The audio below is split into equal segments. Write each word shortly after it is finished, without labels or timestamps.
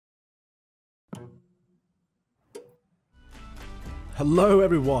Hello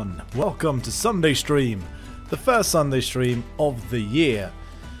everyone, welcome to Sunday Stream, the first Sunday stream of the year.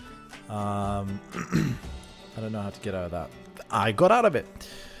 I don't know how to get out of that. I got out of it.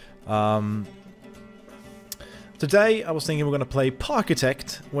 Today I was thinking we're going to play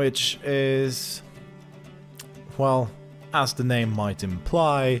Parkitect, which is, well, as the name might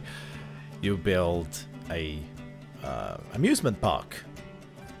imply, you build a amusement park.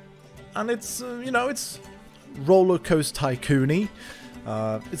 And it's, you know, it's roller coaster tycoon-y.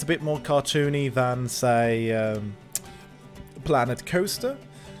 It's a bit more cartoony than, say, Planet Coaster.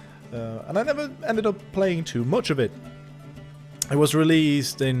 And I never ended up playing too much of it. It was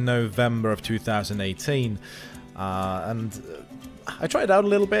released in November of 2018. And I tried it out a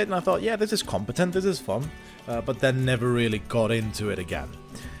little bit and I thought, yeah, this is competent, this is fun. But then never really got into it again.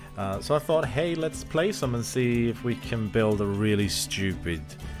 So I thought, hey, let's play some and see if we can build a really stupid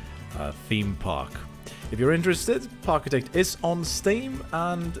theme park. If you're interested, Parkitect is on Steam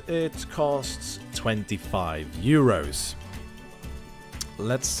and it costs 25 euros.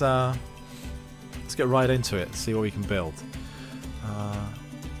 Let's get right into it, see what we can build.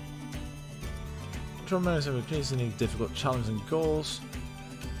 Any difficult challenges and goals.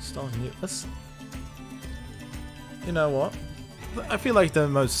 Starting new. Let's. You know what? I feel like the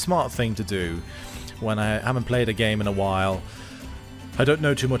most smart thing to do when I haven't played a game in a while. I don't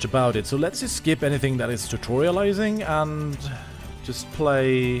know too much about it, so let's just skip anything that is tutorializing and just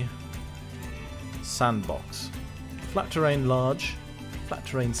play sandbox. Flat terrain large, flat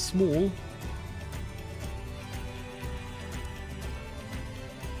terrain small.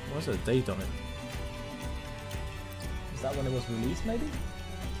 What's the date on it? Is that when it was released, maybe?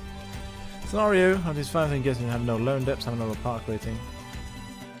 Scenario, of these 5 things guessing have no loan depths, have no park rating.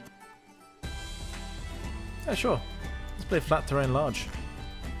 Yeah, sure. Let's play flat terrain large.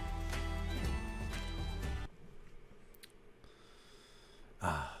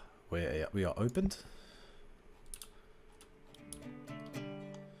 We are opened.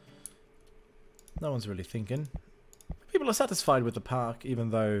 No one's really thinking. People are satisfied with the park, even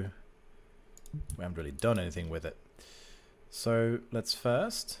though we haven't really done anything with it. So let's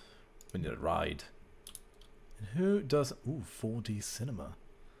first. We need a ride. And who does? Ooh, 4D cinema.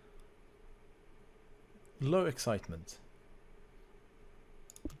 Low excitement.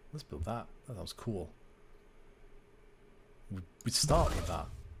 Let's build that. That sounds cool. We start with that.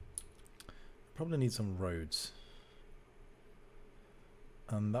 Probably need some roads.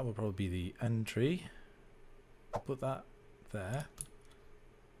 And that will probably be the entry. I'll put that there.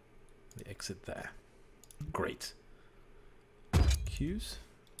 The exit there. Great. Queues?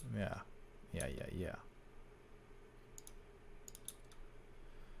 Yeah.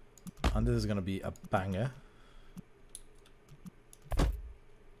 And this is going to be a banger.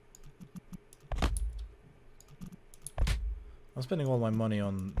 I'm spending all my money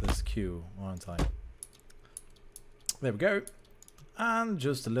on this queue, aren't I? There we go. And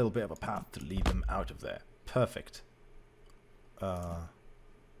just a little bit of a path to lead them out of there. Perfect. Open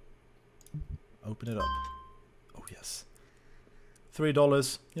it up. Oh, yes.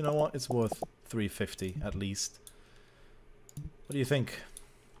 $3. You know what? It's worth $3.50 at least. What do you think,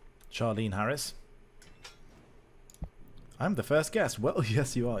 Charlene Harris? I'm the first guest. Well,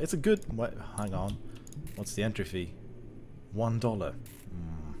 yes, you are. It's a good. Wait, hang on. What's the entry fee? $1.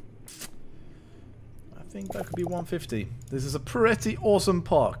 I think that could be $1.50. This is a pretty awesome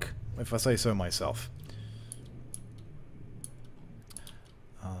park, if I say so myself.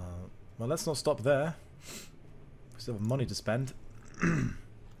 Well, let's not stop there. We still have money to spend. Ooh,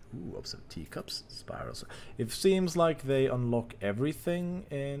 observe teacups, spirals. It seems like they unlock everything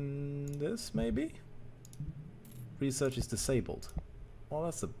in this, maybe? Research is disabled. Well,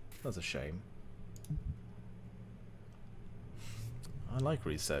 that's a shame. I like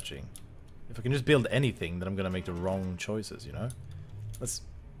researching. If I can just build anything, then I'm gonna make the wrong choices, you know? Let's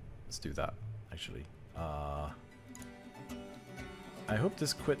do that, actually. I hope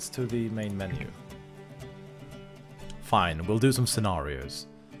this quits to the main menu. Fine, we'll do some scenarios.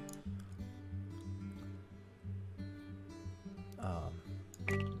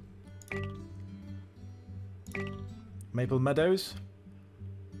 Maple Meadows?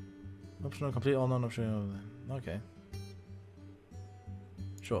 Optional complete all non-optional. Okay.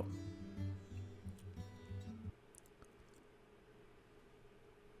 Sure.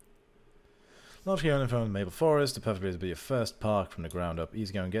 Large game from Maple Forest, the perfect place to be your first park from the ground up.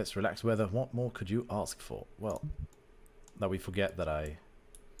 Easy going gets, relaxed weather. What more could you ask for? Well, that we forget that I...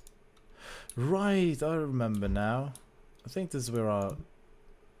 Right, I remember now. I think this is where our...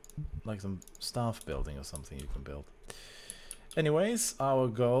 like some staff building or something you can build. Anyways, our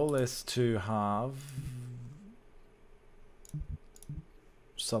goal is to have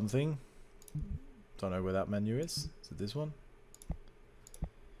something. Don't know where that menu is. Is it this one?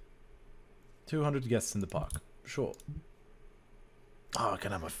 200 guests in the park. Sure. Oh, I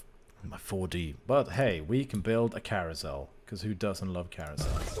can have my 4D. But hey, we can build a carousel. Because who doesn't love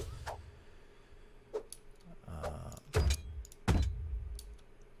carousels?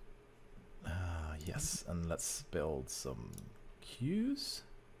 Yes, and let's build some queues.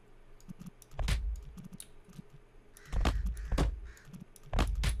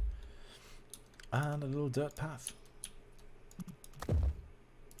 And a little dirt path.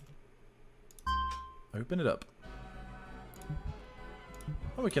 Open it up.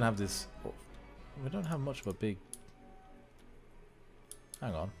 Oh, we can have this. Oh, we don't have much of a big.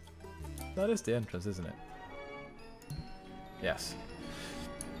 Hang on. That is the entrance, isn't it? Yes.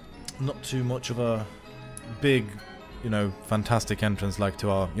 Not too much of a big, you know, fantastic entrance like to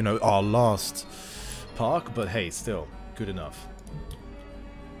our, you know, our last park, but hey, still good enough.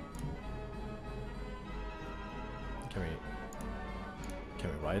 Can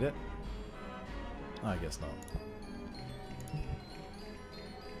we ride it? I guess not.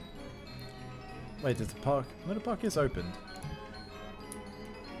 Wait, is the park? No, the park is opened.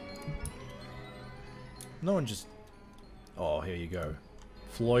 No one just. Oh, here you go,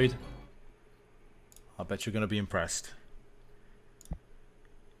 Floyd. I bet you're gonna be impressed.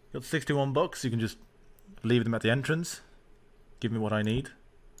 Got 61 bucks. You can just leave them at the entrance. Give me what I need.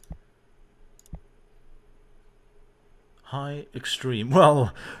 High extreme.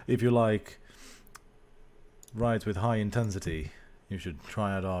 Well, if you like rides with high intensity, you should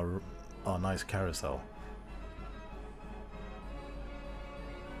try out our nice carousel.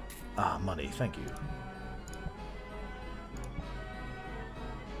 Ah, money. Thank you.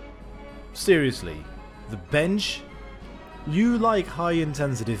 Seriously, the bench? You like high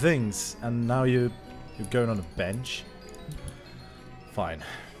intensity things, and now you're going on a bench? Fine.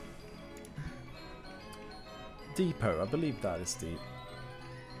 Depot, I believe that is the...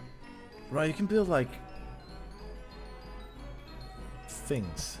 Right, you can build like...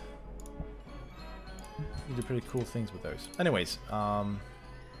 things. You do pretty cool things with those. Anyways,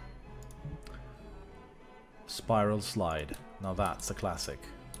 spiral slide. Now that's a classic.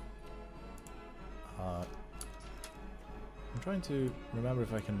 I'm trying to remember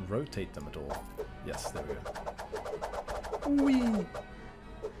if I can rotate them at all. Yes, there we go. Whee!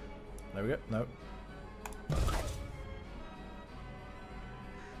 There we go. No.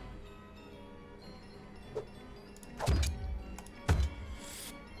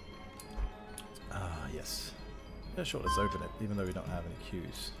 Yes. Yeah, sure, let's open it, even though we don't have any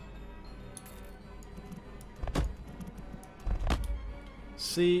queues.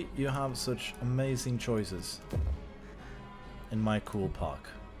 See, you have such amazing choices in my cool park.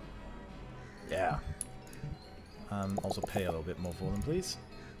 Yeah. Also pay a little bit more for them, please.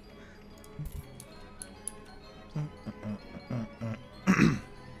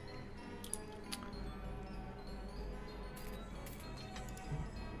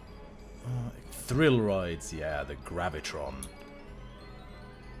 Thrill rides, yeah, the Gravitron.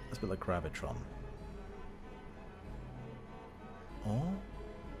 Let's build a Gravitron. Oh,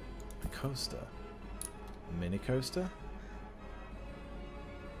 a coaster. A mini coaster.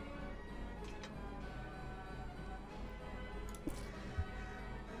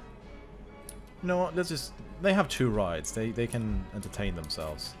 You know what, let's just... They have 2 rides. They can entertain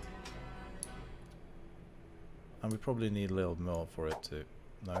themselves. And we probably need a little more for it to...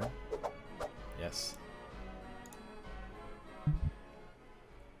 No? Yes.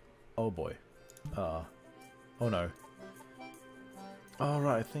 Oh boy. Oh no.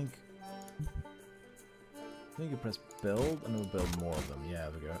 Alright, I think you press build and we'll build more of them. Yeah,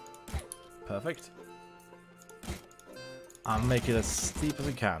 there we go. Perfect. And make it as steep as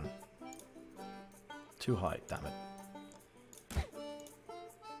we can. Too high, damn it.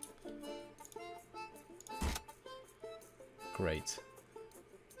 Great.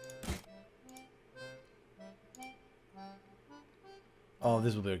 Oh,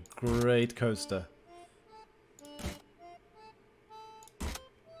 this will be a great coaster.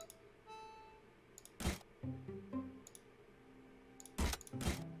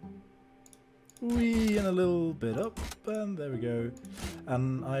 Whee, and a little bit up, and there we go.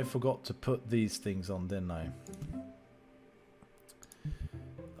 And I forgot to put these things on, didn't I?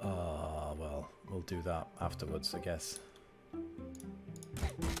 Well, we'll do that afterwards, I guess.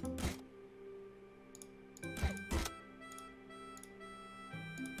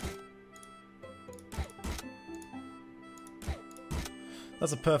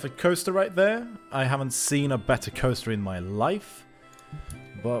 That's a perfect coaster right there. I haven't seen a better coaster in my life,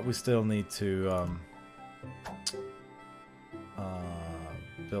 but we still need to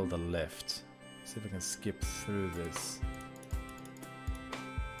build a lift. See if I can skip through this.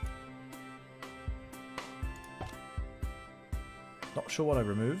 Not sure what I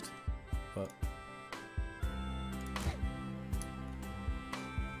removed, but...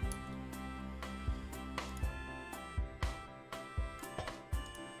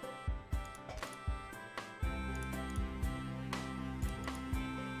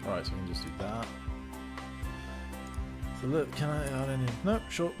 Alright, so we can just do that. So look, can I add any... No,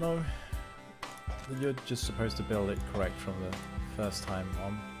 sure, no. You're just supposed to build it correct from the first time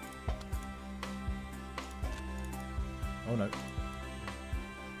on. Oh no.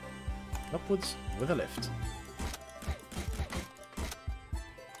 Upwards with a lift.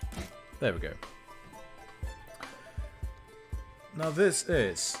 There we go. Now this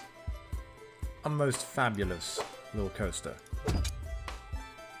is a most fabulous little coaster.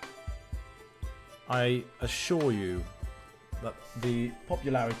 I assure you that the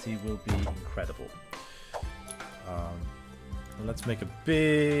popularity will be incredible. Let's make a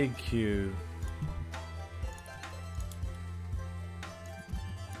big queue.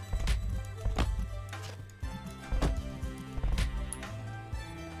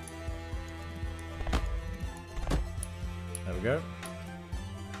 There we go.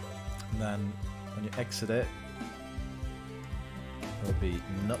 And then when you exit it, it'll be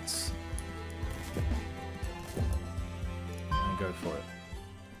nuts. And go for it.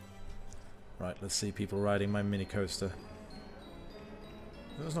 Right, let's see people riding my mini coaster.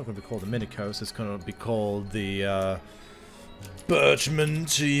 It's not going to be called a mini coaster, it's going to be called the Birchman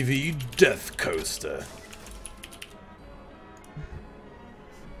TV Death Coaster.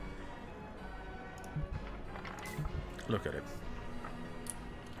 Look at it.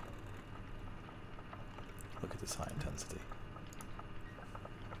 Look at this high intensity.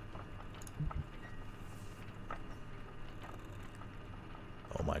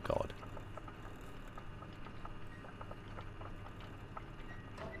 Oh my god.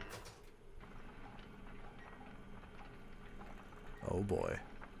 Oh boy.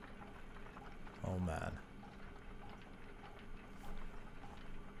 Oh man.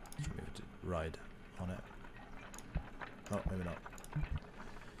 Should we have to ride on it? Oh, maybe not.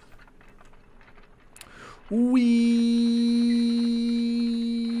 Whee!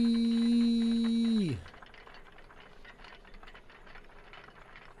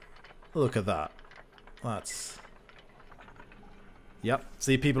 Look at that. That's... Yep.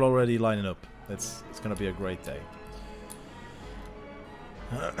 See, people already lining up. It's gonna be a great day.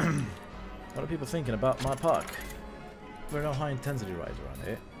 What are people thinking about my park? There are no high intensity rides around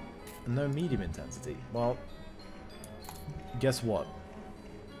here. And no medium intensity. Well, guess what?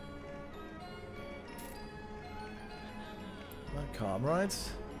 My calm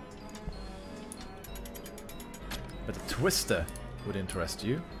rides. But the Twister would interest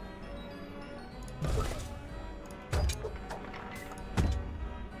you.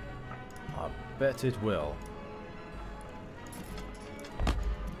 I bet it will.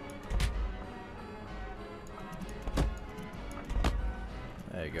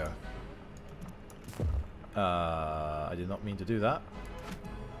 There you go. I did not mean to do that.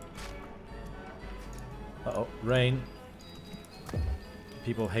 Uh-oh, rain.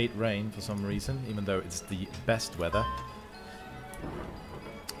 People hate rain for some reason, even though it's the best weather.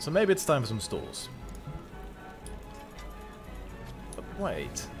 So maybe it's time for some stalls. But wait,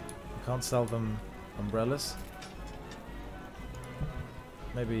 you can't sell them umbrellas?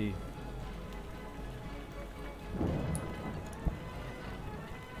 Maybe...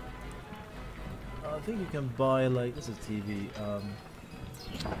 I think you can buy, like, this is TV,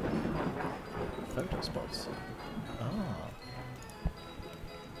 photo spots. Ah.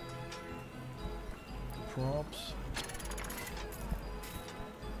 Props.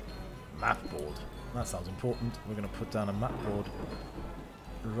 Map board. That sounds important. We're going to put down a map board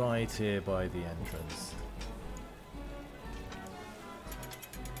right here by the entrance.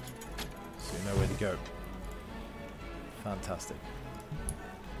 So you know where to go. Fantastic.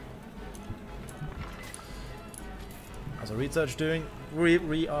 How's our research doing?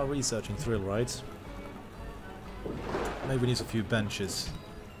 We are researching thrill rides. Maybe we need a few benches.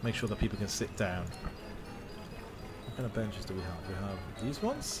 Make sure that people can sit down. What kind of benches do we have? We have these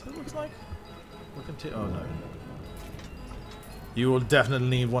ones, it looks like. Oh no. You will definitely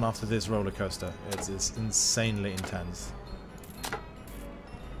need one after this roller coaster. It's insanely intense.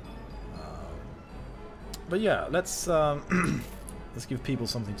 But yeah, let's let's give people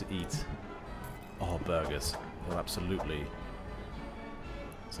something to eat. Oh, burgers. Well, absolutely.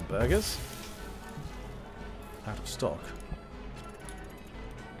 Some burgers. Out of stock.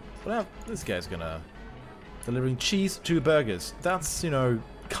 But this guy's gonna... Delivering cheese to burgers. That's, you know,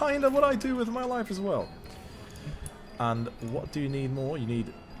 kind of what I do with my life as well. And what do you need more? You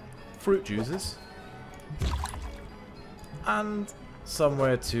need fruit juices. And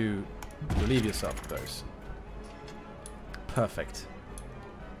somewhere to relieve yourself of those. Perfect.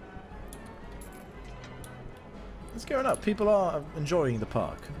 It's going up. People are enjoying the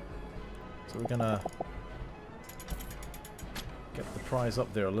park. So we're gonna get the prize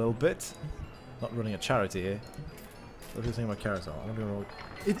up there a little bit. Not running a charity here. What do you think about carousel? I'm gonna roll.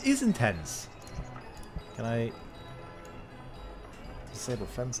 It is intense. Can I disable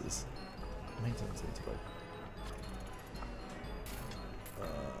fences? Maintenance integrate.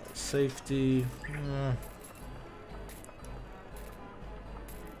 Safety.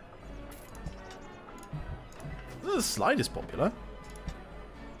 The slide is popular.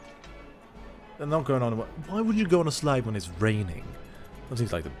 They're not going on. Why would you go on a slide when it's raining? That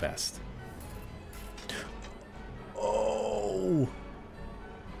seems like the best. Oh,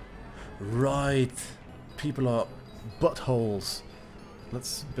 right. People are buttholes.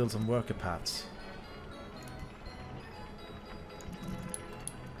 Let's build some worker paths.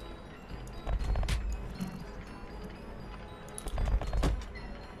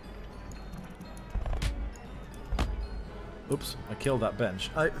 Oops, I killed that bench.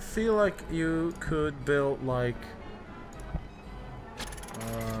 I feel like you could build like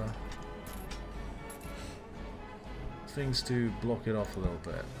things to block it off a little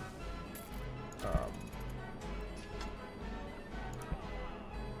bit.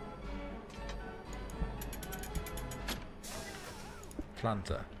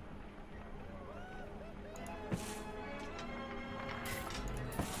 Planter.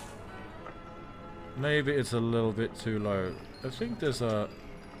 Maybe it's a little bit too low. I think there's a...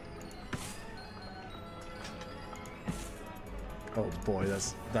 Oh boy,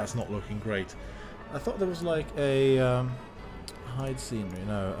 that's not looking great. I thought there was like a hide scenery.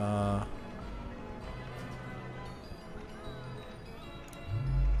 No,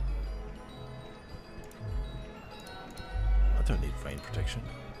 I don't need rain protection.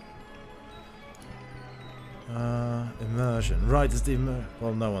 Immersion. Right, it's the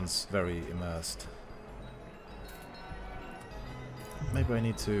well, no one's very immersed. Maybe I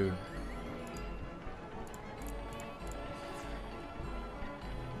need to...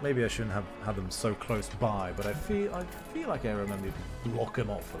 Maybe I shouldn't have had them so close by, but I feel like I remember you can block them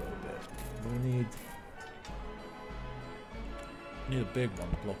off a little bit. We need a big one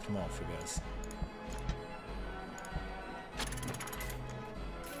to block them off, I guess.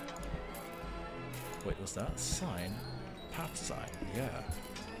 Wait, was that a sign? Path sign, yeah.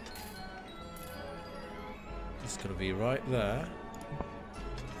 It's gonna be right there.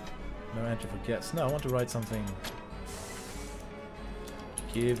 No entry for guests. No, I want to write something.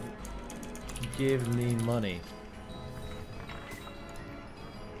 Give me money.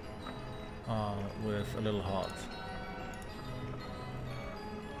 With a little heart.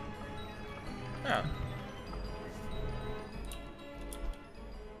 Yeah.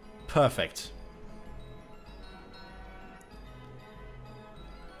 Perfect.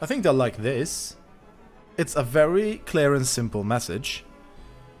 I think they'll like this. It's a very clear and simple message.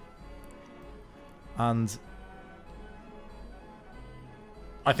 And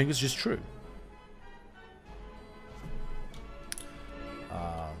I think it's just true.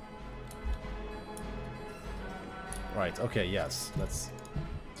 Right, okay, yes. Let's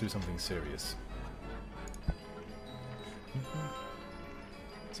do something serious.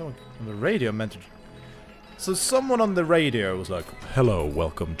 Someone on the radio mentioned... So someone on the radio was like, "Hello,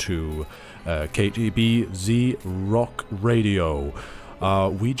 welcome to KTBZ Rock Radio.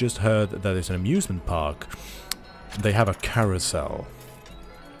 We just heard that it's an amusement park. They have a carousel.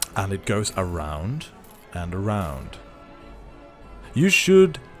 And it goes around and around. You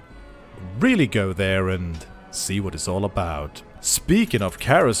should really go there and see what it's all about. Speaking of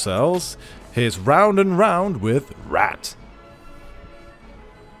carousels, here's Round and Round with Rat."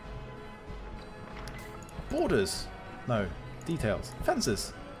 Borders. No. Details.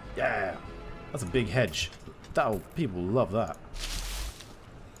 Fences. Yeah. That's a big hedge. People love that.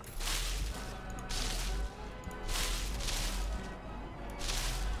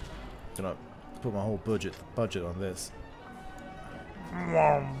 Gonna put my whole budget on this.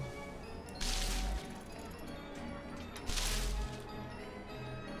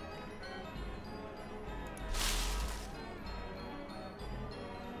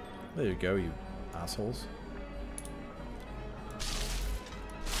 There you go, you assholes.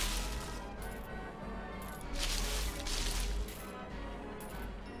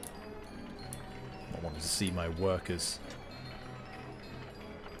 I wanted to see my workers.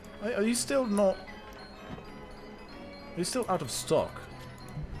 Are you still not... Are you still out of stock?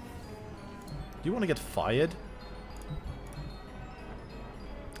 you want to get fired?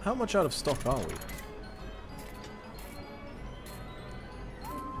 How much out of stock are we?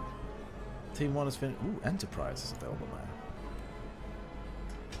 Team 1 has finished. Ooh, Enterprise is available now.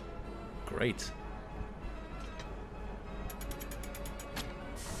 Great.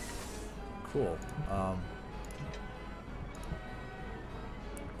 Cool.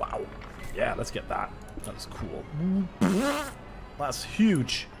 Wow. Yeah, let's get that. That's cool. That's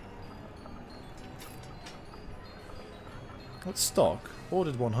huge. What's stock?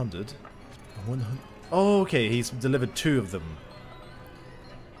 Ordered 100. 100. Oh, okay, he's delivered 2 of them.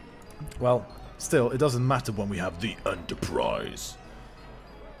 Well, still, it doesn't matter when we have the Enterprise.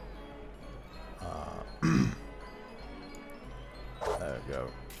 There we go.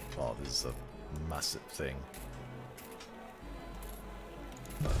 Oh, this is a massive thing.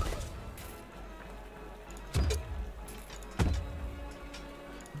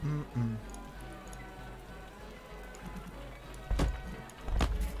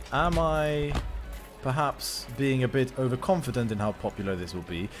 Am I perhaps being a bit overconfident in how popular this will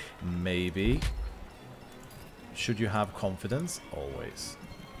be? Maybe. Should you have confidence? Always.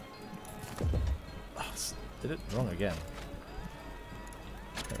 Oh, did it wrong again.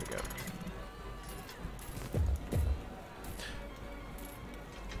 There we go.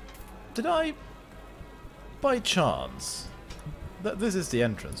 Did I, by chance... This is the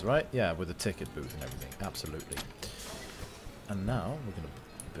entrance, right? Yeah, with the ticket booth and everything. Absolutely. And now we're going to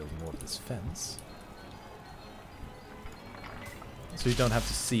build more of this fence. So you don't have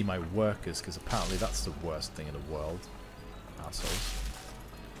to see my workers, because apparently that's the worst thing in the world. Assholes.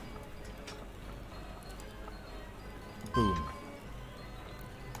 Boom.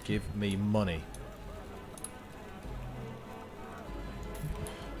 Give me money.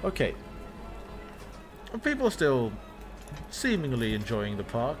 Okay. People are still seemingly enjoying the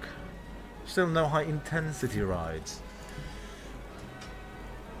park. Still no high intensity rides.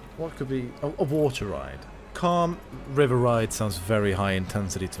 What could be... Oh, a water ride. Calm river ride sounds very high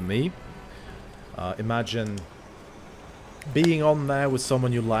intensity to me. Imagine being on there with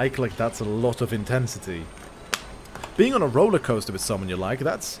someone you like that's a lot of intensity. Being on a roller coaster with someone you like,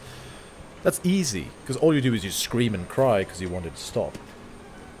 that's easy. Because all you do is you scream and cry because you want it to stop.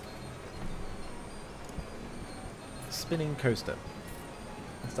 Spinning coaster.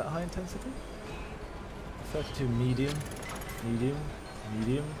 Is that high intensity? 32 medium. Medium.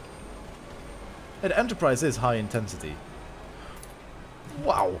 Medium. And Enterprise is high intensity.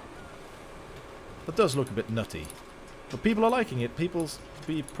 Wow. That does look a bit nutty. But people are liking it.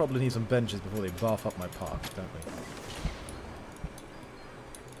 We probably need some benches before they bath up my park, don't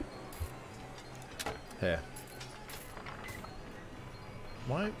we? Here.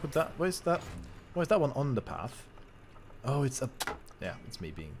 Why would that... Why is that one on the path? Oh, it's a... Yeah, it's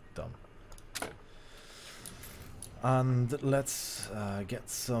me being dumb. And let's get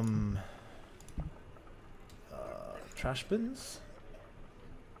some... trash bins.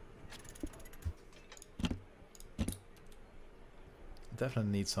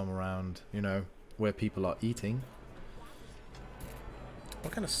 Definitely need some around, you know, where people are eating.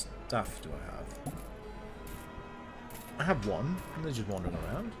 What kind of stuff do I have? I have one, and they're just wandering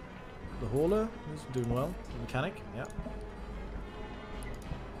around. The hauler is doing well. The mechanic, yeah.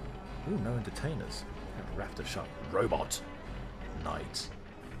 Ooh, no entertainers. Raptor shot. Robot. Knight.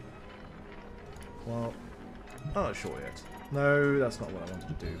 Well, I'm not sure yet. No, that's not what I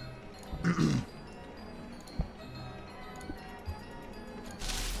wanted to do.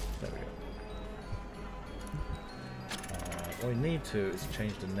 There we go. What we need to is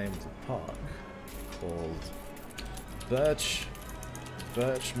change the name of the park. Called Birchman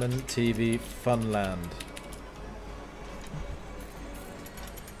TV Funland.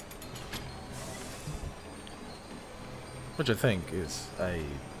 Which I think is a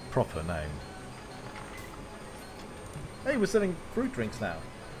proper name. Hey, we're selling fruit drinks now.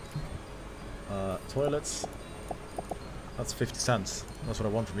 Toilets. That's 50 cents. That's what I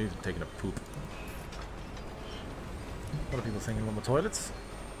want from you, taking a poop. What are people thinking about my toilets?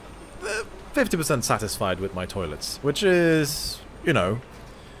 50% satisfied with my toilets. Which is, you know,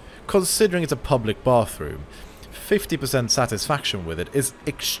 considering it's a public bathroom, 50% satisfaction with it is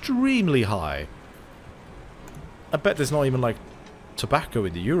extremely high. I bet there's not even, like, tobacco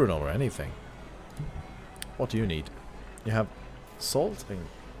in the urinal or anything. What do you need? You have salt and...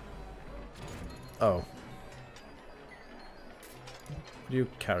 Oh. What are you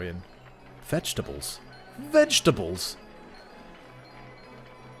carrying? Vegetables? Vegetables?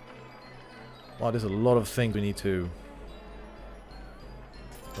 Wow, there's a lot of things we need to...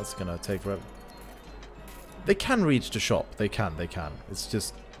 That's gonna take forever. They can reach the shop. They can. It's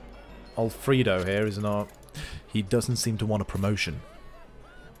just... Alfredo here is not... He doesn't seem to want a promotion.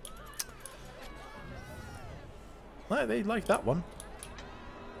 No, they like that one.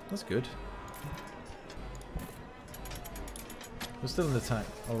 That's good. We're still in attack.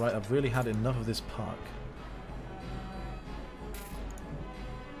 Alright, I've really had enough of this park.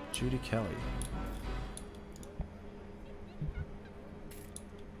 Judy Kelly.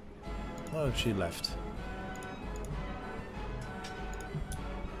 Oh, she left.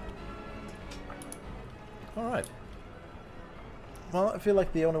 Alright. Well, I feel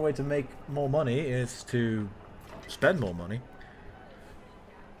like the only way to make more money is to spend more money.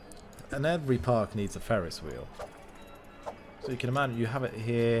 And every park needs a Ferris wheel. So you can imagine you have it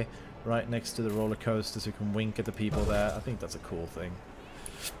here, right next to the roller coaster, so you can wink at the people there. I think that's a cool thing.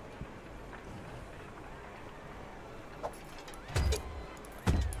 I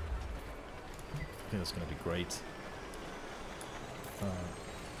think that's going to be great.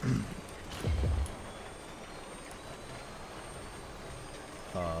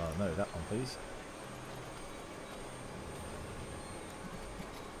 No, that one, please.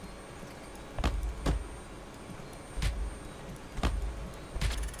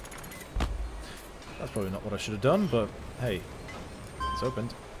 That's probably not what I should have done, but hey, it's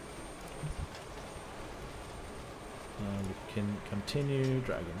opened. We can continue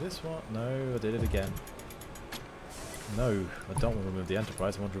dragging this one. No, I did it again. No, I don't want to remove the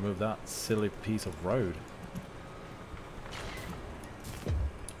Enterprise. I want to remove that silly piece of road.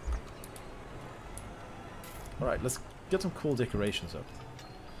 Alright, let's get some cool decorations up.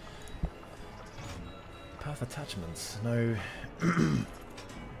 Path attachments. No.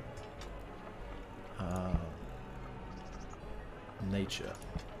 Nature.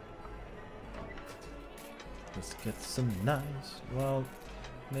 Let's get some nice, well,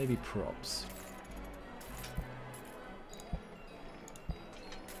 maybe props.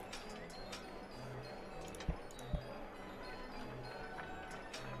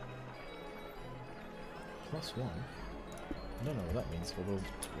 +1? I don't know what that means, but we'll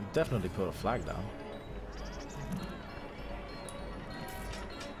definitely put a flag down.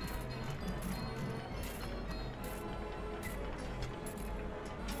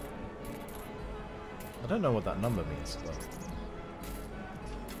 I don't know what that number means, but...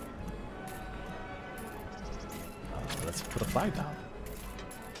 let's put a flag down.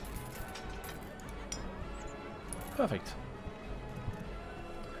 Perfect.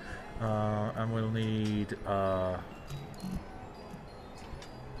 And we'll need...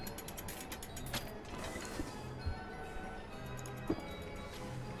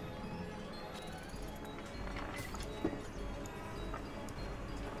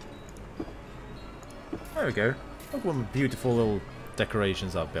 There we go. Look what beautiful little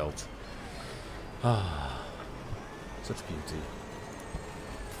decorations I've built. Ah, such beauty.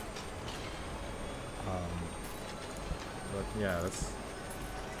 But yeah, that's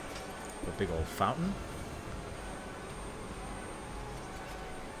a big old fountain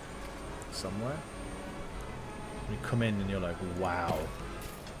somewhere. You come in and you're like, wow,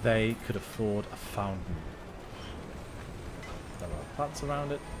 they could afford a fountain. There are plants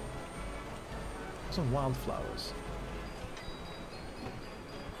around it. Some wildflowers.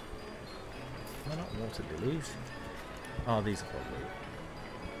 They're not water lilies. Oh, these are probably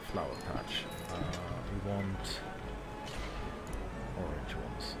flower patch. We want orange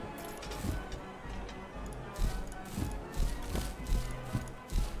ones.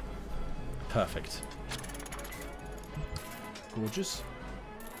 Perfect. Gorgeous.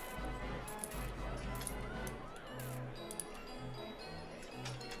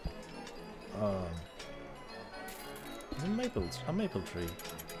 A maple tree.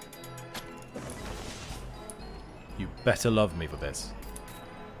 You better love me for this.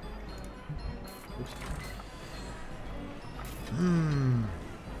 Oops.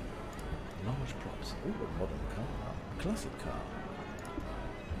 Large props. Ooh, a modern car. A classic car.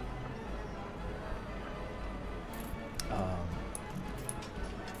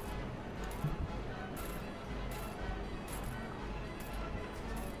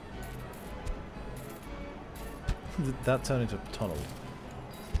 Did that turn into a tunnel?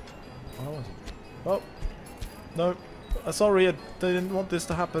 Oh, no. Sorry, I didn't want this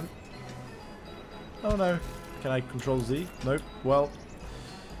to happen. Oh no. Can I control Z? Nope. Well.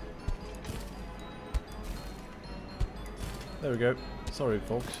 There we go. Sorry,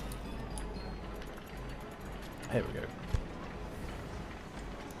 folks. Here we go.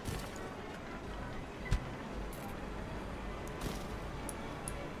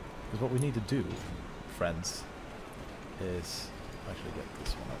 Because what we need to do, friends, is actually get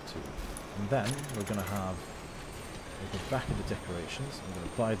this one up too. And then we're going to have We'll go back into decorations. I'm going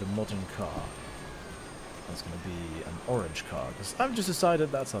to buy the modern car. That's going to be an orange car, because I've just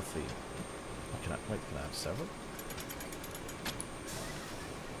decided that's our theme. Oh, can I have several?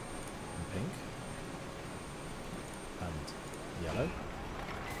 And pink. And yellow.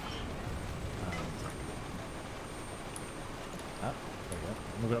 There we go.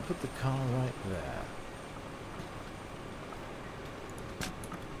 And we're going to put the car right there.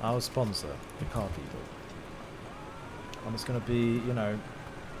 Our sponsor, the car people. And it's going to be, you know...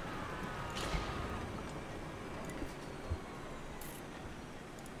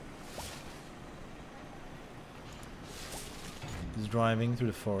 He's driving through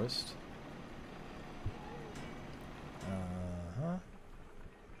the forest.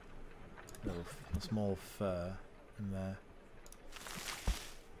 A small fur in there.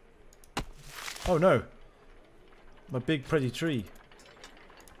 Oh no! My big pretty tree.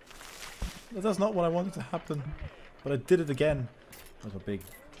 That's not what I wanted to happen. But I did it again. That's a big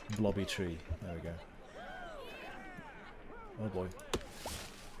blobby tree. There we go. Oh boy.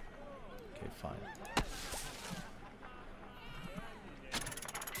 Okay, fine.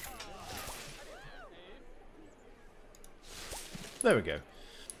 There we go.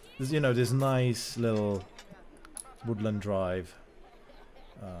 There's, you know, this nice little woodland drive.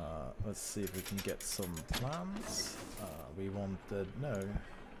 Let's see if we can get some plants. We want the... no.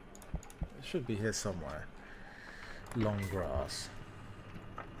 It should be here somewhere. Long grass.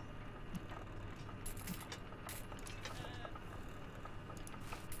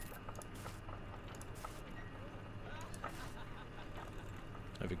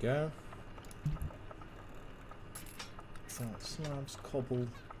 There we go. Slabs, cobble,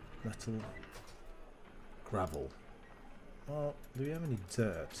 metal, gravel. Well, do we have any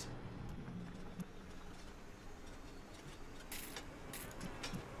dirt?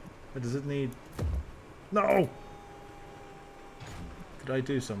 But does it need... No! Did I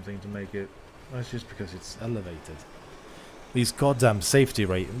do something to make it... That's just because it's elevated. These goddamn safety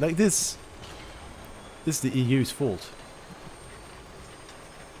rate... Like this... This is the EU's fault.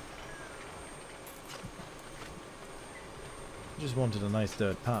 Just wanted a nice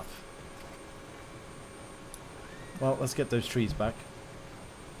dirt path. Well, let's get those trees back.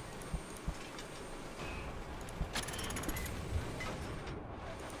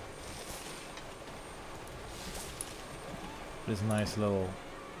 This nice little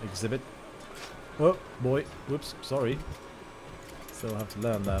exhibit. Oh boy, whoops, sorry. Still have to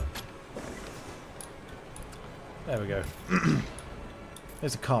learn that. There we go.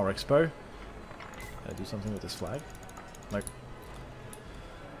 There's a car expo. Do something with this flag. Nope.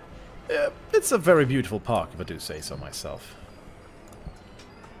 Yeah, it's a very beautiful park, if I do say so myself.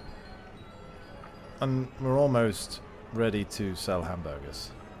 And we're almost ready to sell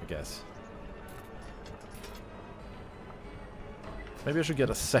hamburgers, I guess. Maybe I should get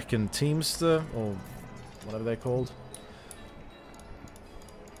a second Teamster, or whatever they're called.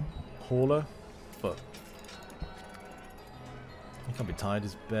 Hauler, but he can't be tired,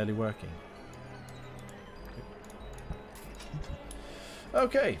 he's barely working.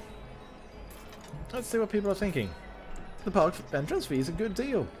 Okay. Let's see what people are thinking. The park entrance fee is a good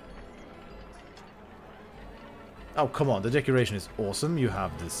deal. Oh, come on. The decoration is awesome. You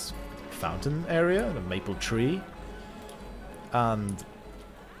have this fountain area, and a maple tree, and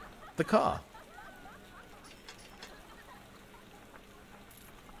the car.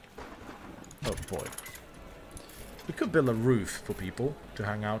 Oh, boy. We could build a roof for people to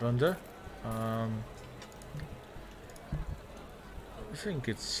hang out under. I think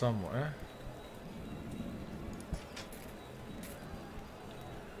it's somewhere.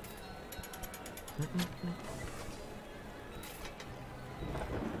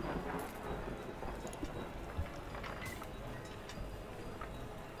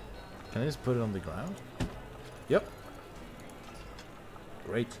 Can I just put it on the ground? Yep.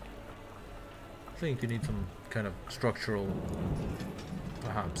 Great. I think you need some kind of structural,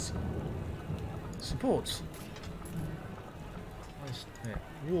 perhaps, supports. Yeah,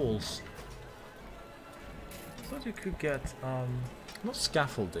 walls. I thought you could get, not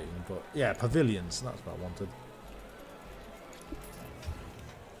scaffolding, but yeah, pavilions. That's what I wanted.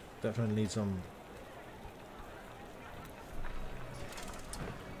 Definitely need some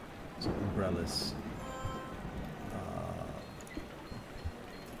umbrellas.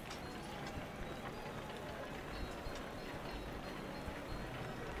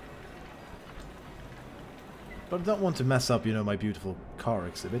 But I don't want to mess up, you know, my beautiful car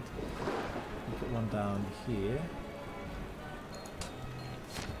exhibit. I'll put one down here.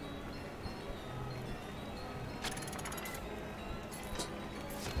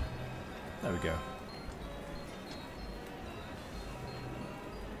 There we go.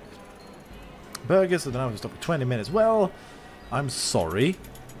 Burgers, so then I have to stop for 20 minutes. Well, I'm sorry.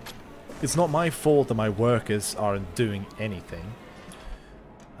 It's not my fault that my workers aren't doing anything.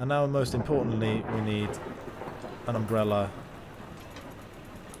 And now, most importantly, we need an umbrella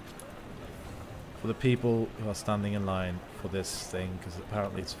for the people who are standing in line for this thing, because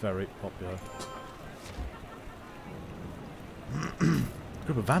apparently it's very popular.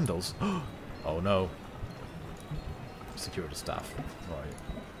 Group of vandals? Oh no. Security staff. Right.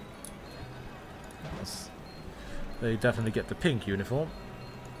 They definitely get the pink uniform.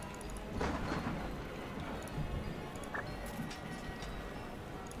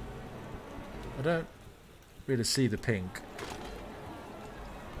 I don't really see the pink.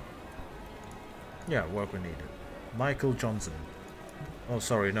 Yeah, worker needed. Michael Johnson. Oh,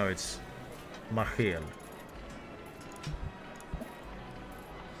 sorry, no, it's Michael.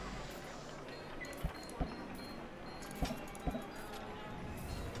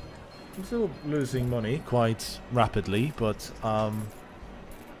 I'm still losing money quite rapidly, but I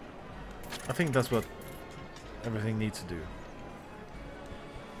think that's what everything needs to do.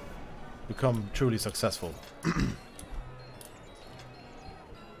 Become truly successful.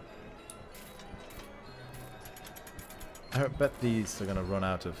 I bet these are gonna run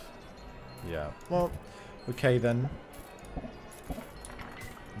out of... Yeah, well, okay then.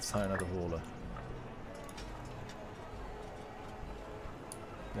 Let's hire another hauler.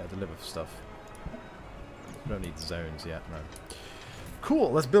 Yeah, deliver stuff. We don't need zones yet, no.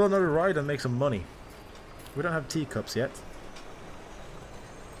 Cool, let's build another ride and make some money. We don't have teacups yet.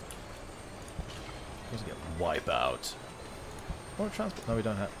 Let's get Wipeout. More transport. No, we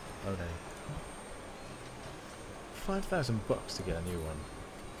don't have. Oh no. $5,000 to get a new one.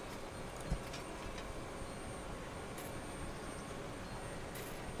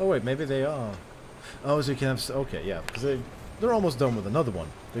 Oh wait, maybe they are. Oh, so you can have. Okay, yeah, because they're almost done with another one.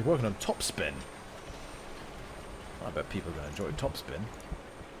 They're working on Top Spin. I bet people are gonna enjoy Top Spin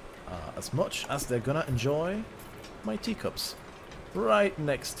as much as they're gonna enjoy my teacups. Right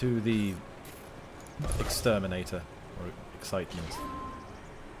next to the Exterminator or Excitement.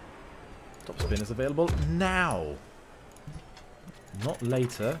 Top Spin is available now. Not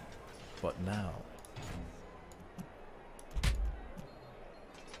later, but now.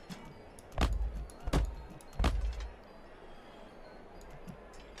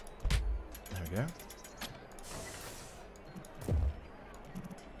 There we go.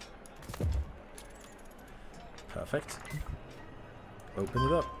 Perfect. Open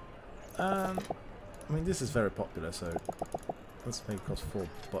it up. I mean, this is very popular, so let's make it cost $4.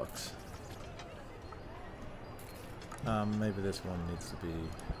 Maybe this one needs to be...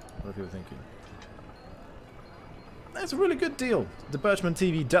 What are people thinking? That's a really good deal. The Birchman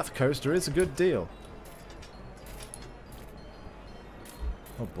TV Death Coaster is a good deal.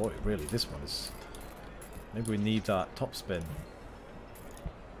 Oh boy, really, this one is... Maybe we need that Top Spin.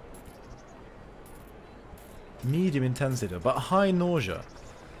 Medium intensity, but high nausea.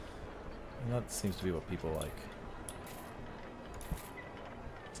 And that seems to be what people like.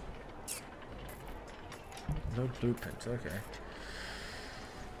 No blueprints, okay.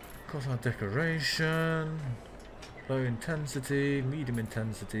 Cosmetic decoration, low intensity, medium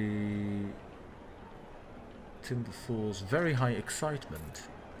intensity, Timber Falls, very high excitement.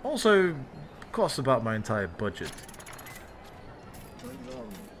 Also, costs about my entire budget.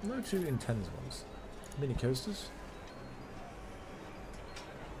 No too intense ones. Mini coasters.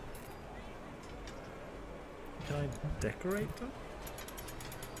 Can I decorate them?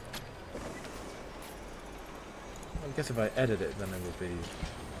 I guess if I edit it, then it will be...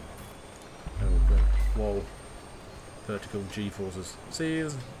 Whoa. Vertical G-forces. See,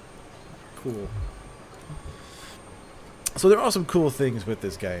 it's cool. So there are some cool things with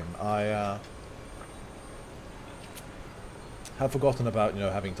this game. I have forgotten about, you know,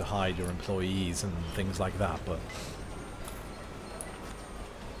 having to hide your employees and things like that, but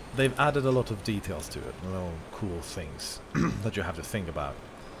they've added a lot of details to it, you know, cool things that you have to think about.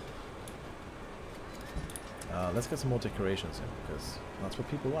 Let's get some more decorations in, because that's what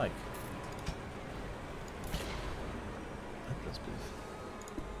people like. Entrance booth.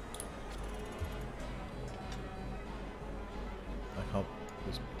 I can't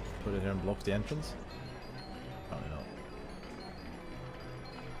just put it here and block the entrance? Probably not.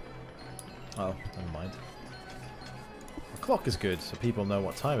 Oh, never mind. The clock is good, so people know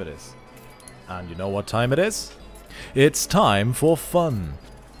what time it is. And you know what time it is? It's time for fun!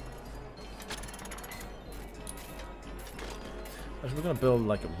 Actually, we're going to build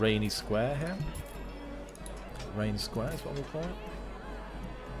like a rainy square here. Rain square is what we'll call it.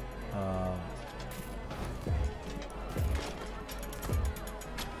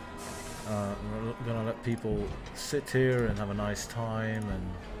 let people sit here and have a nice time and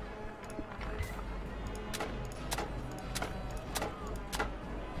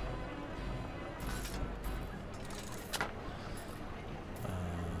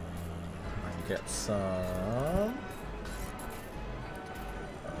get some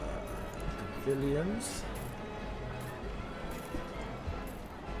pavilions.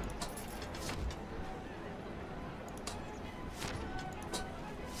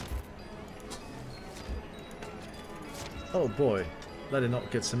 Oh boy, let it not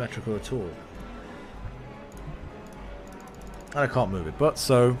get symmetrical at all. And I can't move it, but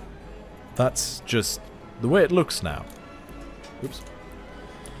so that's just the way it looks now. Oops.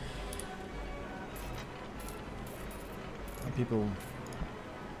 And people...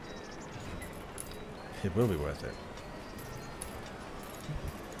 It will be worth it.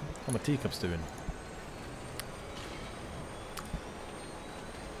 How my teacups doing?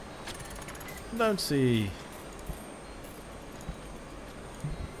 Don't see...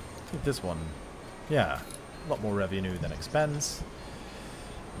 I think this one, yeah, a lot more revenue than expense.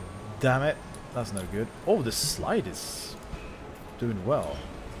 Damn it, that's no good. Oh, this slide is doing well.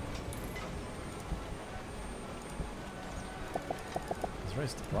 Let's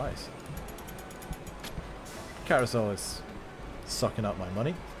raise the price. Carousel is sucking up my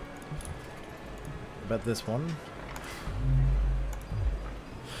money. I bet this one.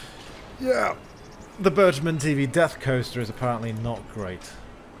 Yeah, the Bergman TV Death Coaster is apparently not great.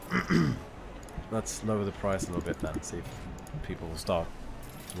 Let's lower the price a little bit then, see if people will start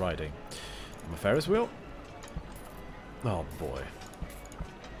riding. My Ferris wheel? Oh boy.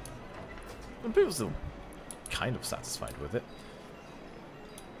 And people are still kind of satisfied with it.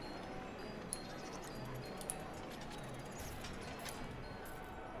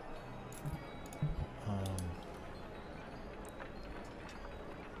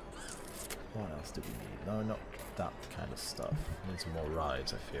 What else do we need? No, not that kind of stuff. We need some more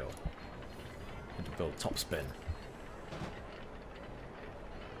rides, I feel. Need to build top spin.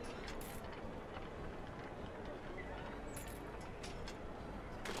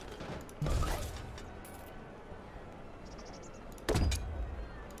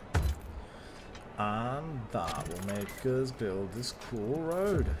 And that will make us build this cool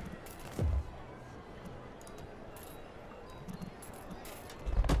road.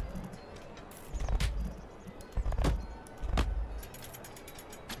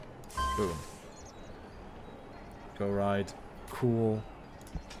 Boom. Go ride. Cool.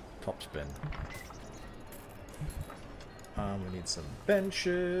 Top spin. And we need some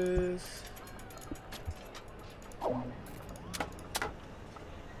benches.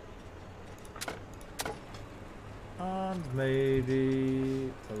 And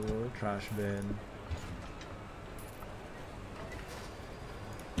maybe a little trash bin.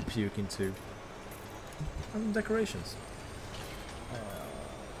 Puking too. And decorations.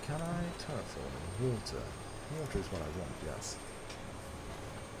 Can I terraform water? Water is what I want, yes.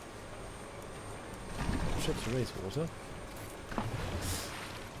 Ships race water.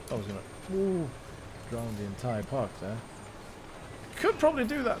 I was gonna drown the entire park there. Could probably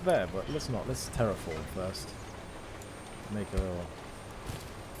do that there, but let's not. Let's terraform first. Make a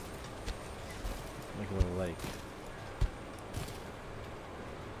little lake.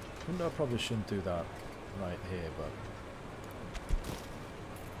 Even though I probably shouldn't do that right here, but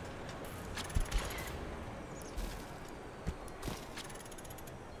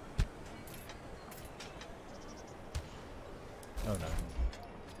oh no.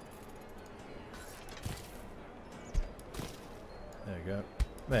 There you go.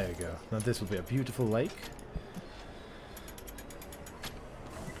 There you go. Now this will be a beautiful lake.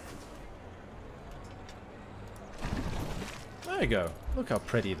 There you go. Look how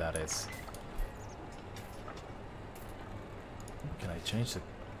pretty that is. Can I change the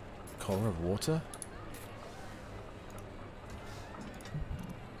color of water?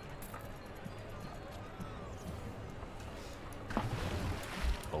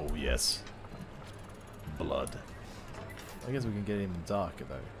 Oh yes. Blood. I guess we can get even darker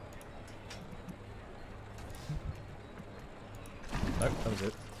though. Nope, that was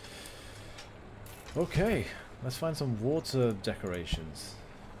it. Okay. Let's find some water decorations.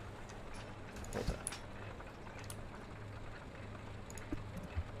 Water.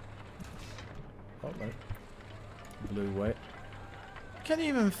 Oh no. Blue way. Can you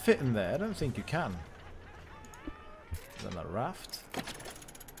even fit in there? I don't think you can. Then a raft.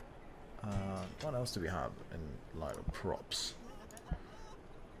 What else do we have in line of props?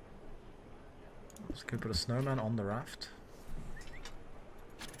 Let's go put a snowman on the raft.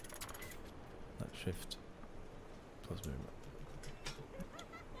 Let's shift. Plus movement.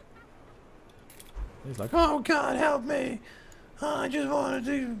 He's like, oh God, help me! I just wanted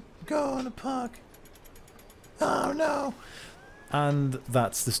to go on a park. Oh no! And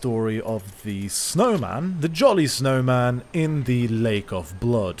that's the story of the snowman, the jolly snowman in the Lake of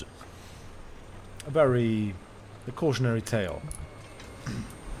Blood. A cautionary tale. I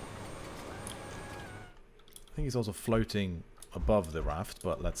think he's also floating above the raft,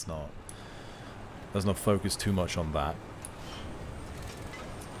 but let's not focus too much on that.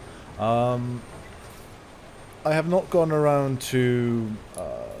 I have not gone around to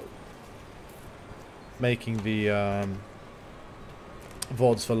making the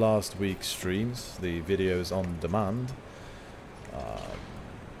VODs for last week's streams, the videos on demand.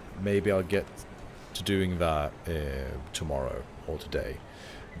 Maybe I'll get to doing that tomorrow or today.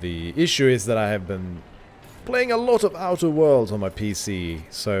 The issue is that I have been playing a lot of Outer Worlds on my PC,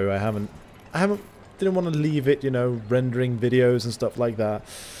 so didn't want to leave it, you know, rendering videos and stuff like that.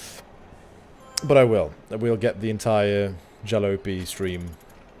 But I will. We'll get the entire Jalopy stream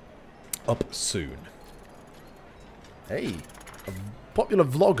up soon. Hey, a popular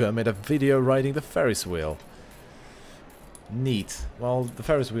vlogger made a video riding the Ferris wheel. Neat. Well, the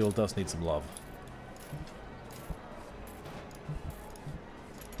Ferris wheel does need some love.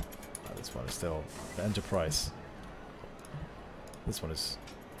 Oh, this one is still the Enterprise. This one is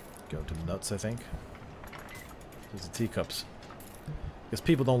going to nuts, I think. There's the teacups. Because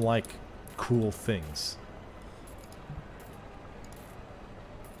people don't like cool things.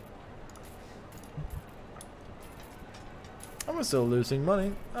 And we're still losing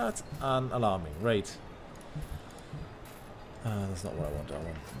money at an alarming rate. That's not what I want. I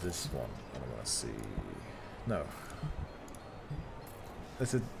want this one. I don't want to see. No.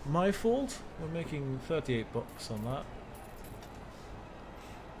 Is it my fault? We're making 38 bucks on that.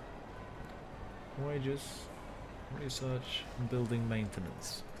 Wages, research, and building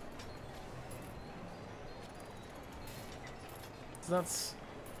maintenance. So that's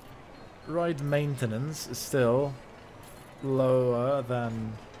ride maintenance is still lower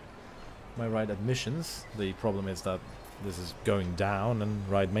than my ride admissions. The problem is that this is going down and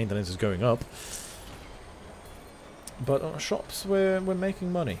ride maintenance is going up. But on shops we're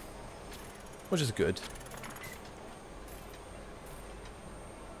making money, which is good.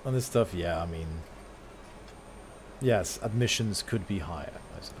 On this stuff, yeah, I mean, yes, admissions could be higher,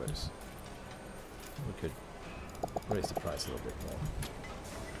 I suppose. We could raise the price a little bit more.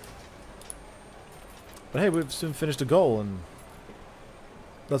 But hey, we've soon finished a goal, and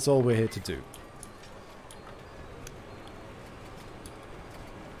that's all we're here to do.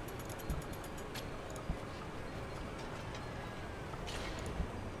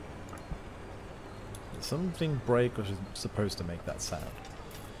 Something break or is supposed to make that sound.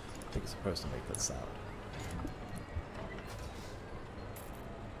 I think it's supposed to make that sound.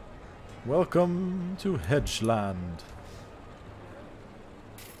 Welcome to Hedgeland.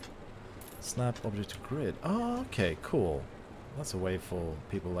 Snap object to grid. Oh, okay, cool. That's a way for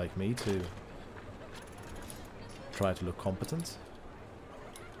people like me to try to look competent.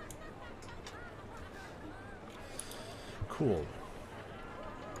 Cool.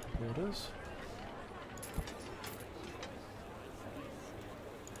 Orders.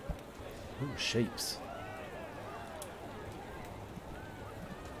 Ooh, shapes.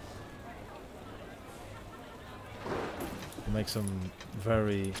 Make some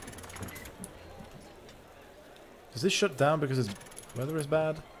very... Does this shut down because its weather is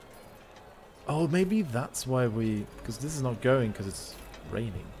bad? Oh, maybe that's why we... Because this is not going because it's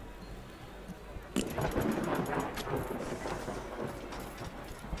raining.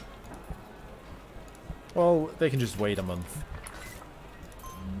 Well, they can just wait a month.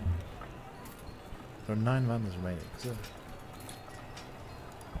 There are 9 vandals remaining. So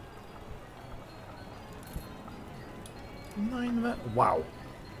 9 vandals. Wow.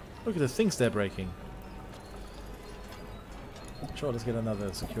 Look at the things they're breaking. Sure, let's get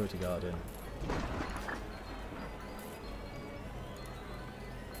another security guard in.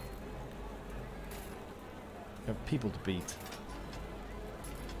 We have people to beat.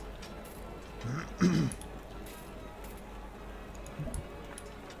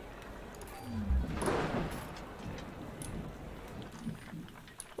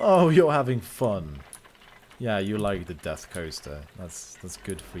 Oh, you're having fun. Yeah, you like the Death Coaster. That's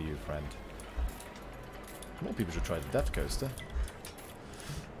good for you, friend. More people should try the Death Coaster.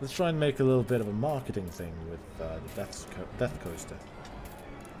 Let's try and make a little bit of a marketing thing with the Death Coaster.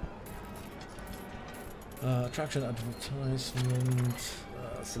 Attraction advertisement.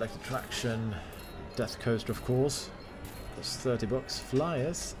 Select attraction. Death Coaster, of course. Costs 30 bucks.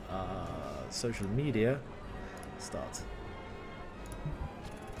 Flyers. Social media. Start.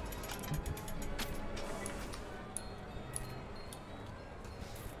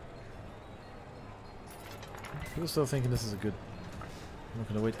 People still thinking this is a good... I'm not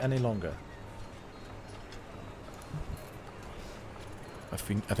going to wait any longer. I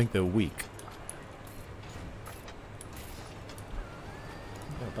think they're weak.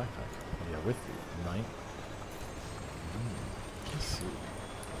 Oh, backpack. Oh, yeah, with you. 9. Let's see.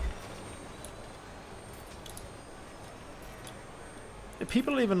 Yeah,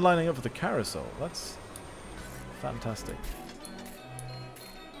 people are even lining up for the carousel. That's fantastic.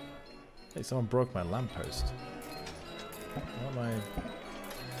 Hey, someone broke my lamppost. What am I...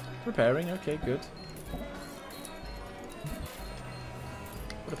 repairing? Okay, good.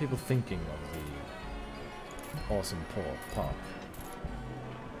 What are people thinking of the awesome park?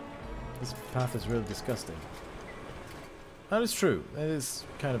 This path is really disgusting. That is true. It is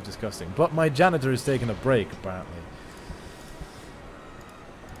kind of disgusting. But my janitor is taking a break, apparently.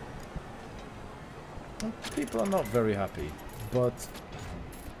 Well, people are not very happy. But...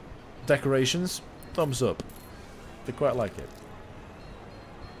 decorations, thumbs up. They quite like it.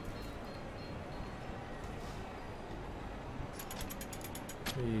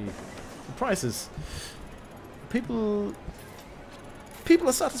 The prices. People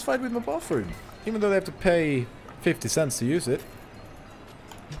are satisfied with my bathroom, even though they have to pay 50 cents to use it.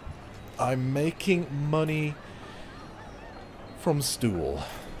 I'm making money from stool.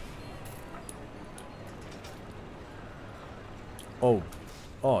 Oh,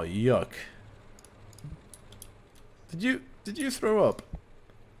 yuck! Did you throw up?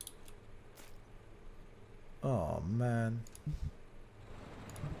 Oh man.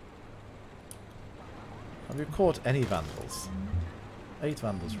 Have you caught any vandals? 8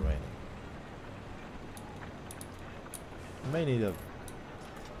 vandals remaining. I may need a...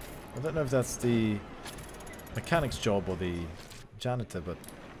 I don't know if that's the mechanic's job or the janitor, but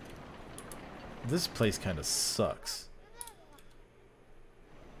this place kind of sucks.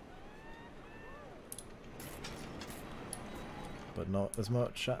 But not as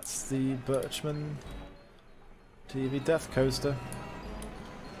much as the Birchman TV Death Coaster.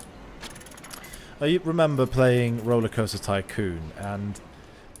 I remember playing Roller Coaster Tycoon, and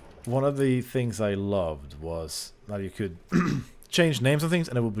one of the things I loved was that you could change names of things,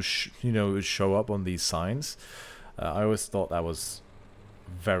 and it would, it would show up on these signs. I always thought that was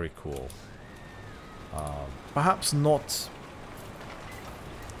very cool. Perhaps not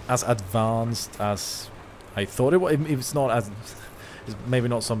as advanced as I thought it was. It's not as, it's maybe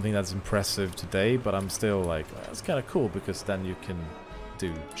not something that's impressive today, but I'm still like, that's kind of cool because then you can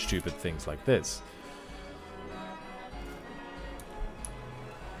do stupid things like this.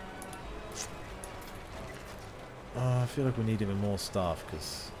 I feel like we need even more staff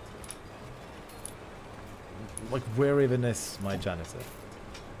because, like, where even is my janitor?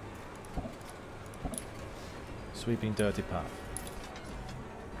 Sweeping dirty path.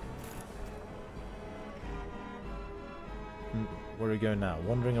 Where are we going now?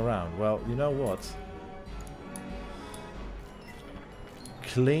 Wandering around. Well, you know what?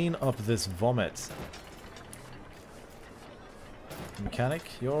 Clean up this vomit. Mechanic,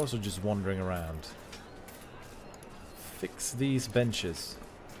 you're also just wandering around. Fix these benches.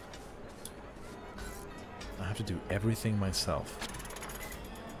 I have to do everything myself.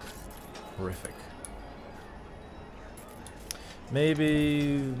 Horrific.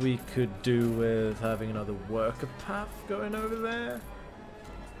 Maybe we could do with having another worker path going over there.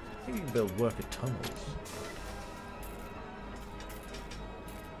 I think you can build worker tunnels.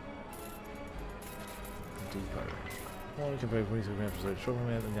 Depot. Well, you can very easily represent shopping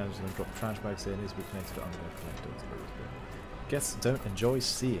and then just going to drop trash bags in. Needs to be connected to underground connectors. Guests don't enjoy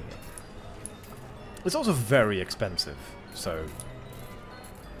seeing it. It's also very expensive, so.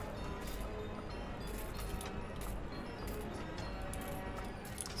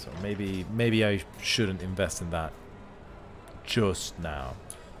 So maybe I shouldn't invest in that just now.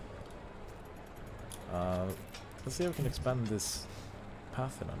 Let's see if we can expand this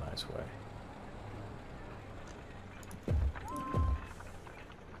path in a nice way.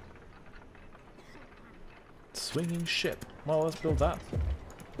 Swinging ship. Well, let's build that.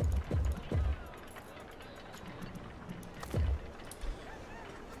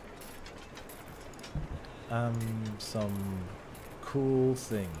 Some cool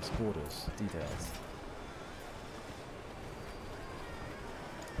things, borders, details.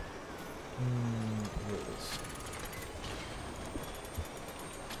 Rules.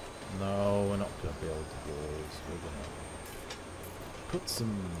 No, we're not gonna build walls. We're gonna put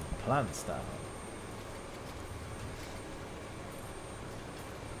some plants down.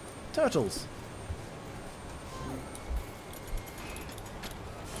 Turtles.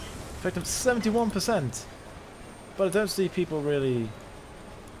 Effective 71%. But I don't see people really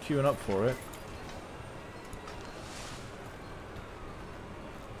queuing up for it.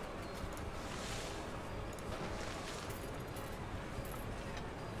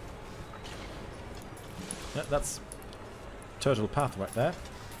 Yeah, that's turtle path right there.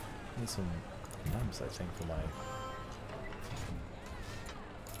 Need some lamps, I think, for my...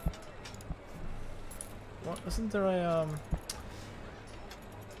 What? Isn't there a,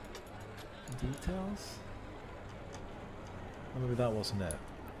 details? Oh, maybe that wasn't it.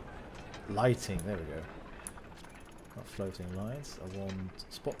 Lighting, there we go. Not floating lights, I want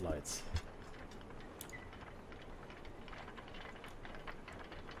spotlights.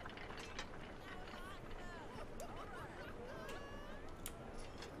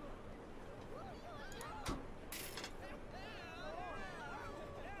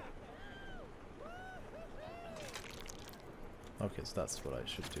 Okay, so that's what I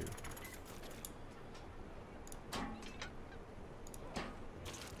should do.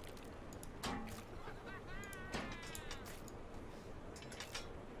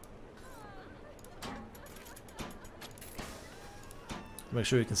 Make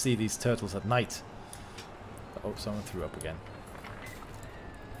sure you can see these turtles at night. Oh, someone threw up again.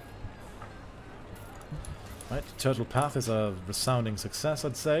 Right, turtle path is a resounding success,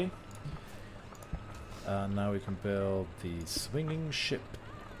 I'd say. Now we can build the swinging ship.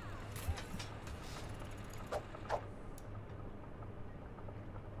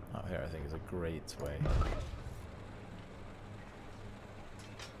 Out here, I think, is a great way.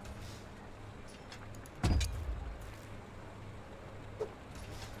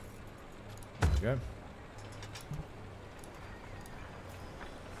 There we go.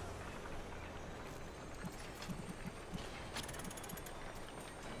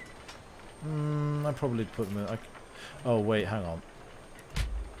 I'd probably put them in... Oh, wait, hang on.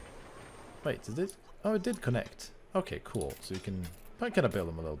 Wait, did it... Oh, it did connect. Okay, cool. So you can... I kind of build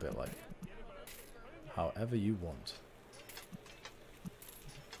them a little bit like... however you want.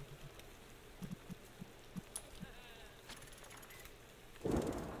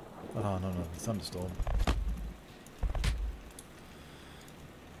 Oh, no, thunderstorm.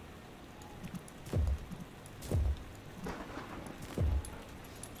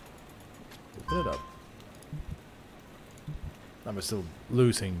 Put it up. And we're still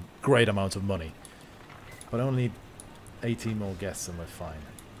losing great amounts of money. But I only need 18 more guests and we're fine.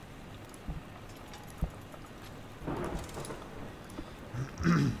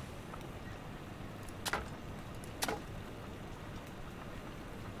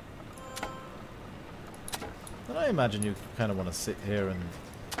 And I imagine you kind of want to sit here and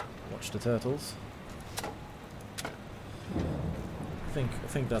watch the turtles. I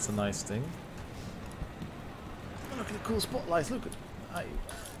think that's a nice thing. Oh, look at the cool spotlights. Look at I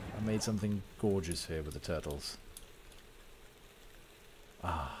made something gorgeous here with the turtles.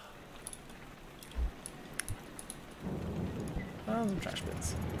 Ah. And some trash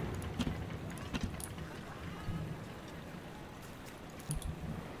bins.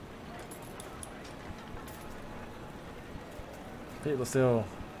 People are still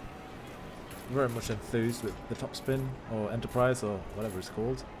very much enthused with the top spin or enterprise or whatever it's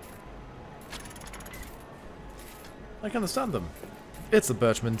called. I can understand them. It's a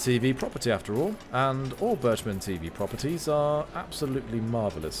Birchman TV property after all, and all Birchman TV properties are absolutely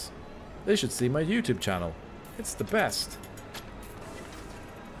marvellous. They should see my YouTube channel. It's the best.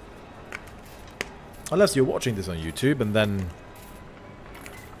 Unless you're watching this on YouTube and then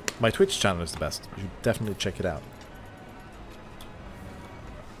my Twitch channel is the best. You should definitely check it out.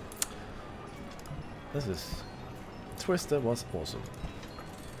 This is... Twister was awesome.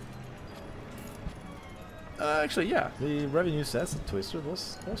 Actually, yeah, the revenue says that Twister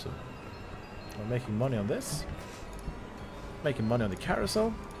was awesome. We're making money on this. Making money on the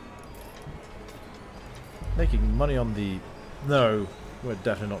carousel. Making money on the... No, we're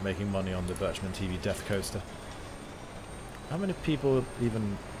definitely not making money on the Birchman TV Death Coaster. How many people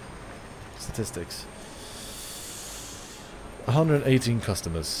even... Statistics. 118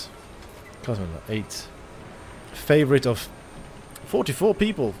 customers. Customer 8. Favorite of 44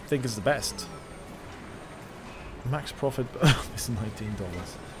 people think it's the best. Max profit is $19.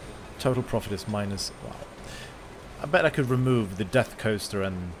 Total profit is minus... Wow. I bet I could remove the Death Coaster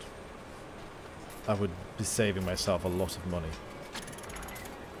and I would be saving myself a lot of money.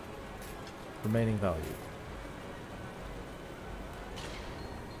 Remaining value.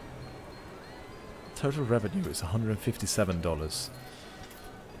 Total revenue is $157.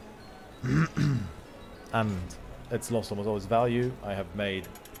 And it's lost almost all its value. I have made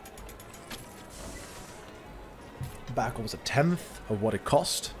back almost 1/10 of what it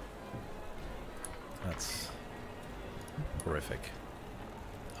cost. That's horrific.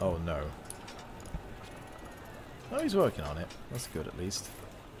 Oh no. Oh, he's working on it. That's good at least.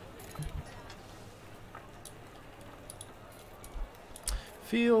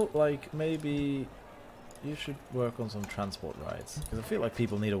 Feel like maybe you should work on some transport rides. Because I feel like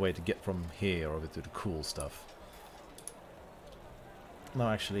people need a way to get from here over to the cool stuff. No,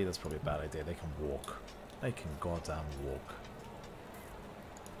 actually, that's probably a bad idea. They can walk. They can goddamn walk.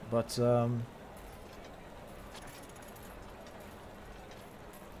 But,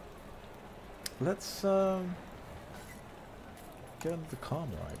 let's, get into the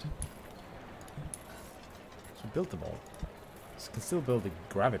calm ride. So we built them all. So we can still build the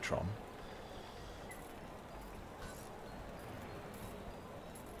Gravitron.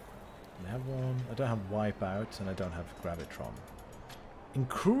 I have one. I don't have Wipeout, and I don't have Gravitron.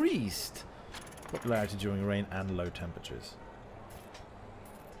 Increased popularity during rain and low temperatures.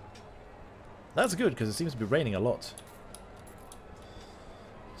 That's good, because it seems to be raining a lot.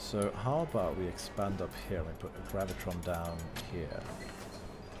 So how about we expand up here and we put a Gravitron down here.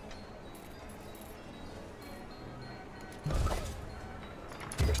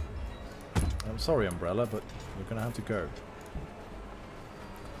 I'm sorry, Umbrella, but we're going to have to go.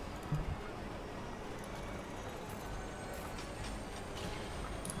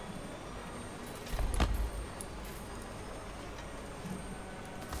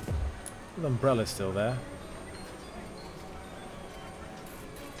 The Umbrella's still there.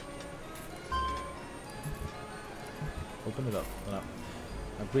 Open it up. No. I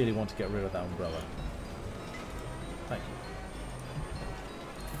really want to get rid of that umbrella. Thank you.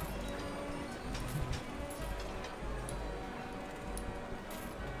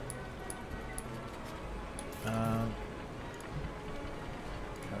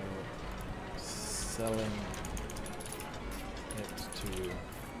 Selling it to...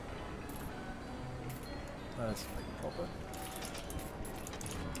 Let's make it proper.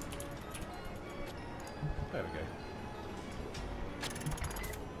 There we go.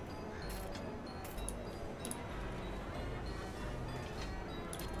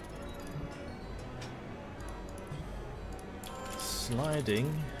 Sliding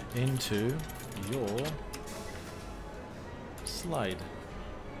into your slide.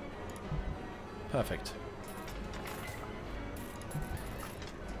 Perfect.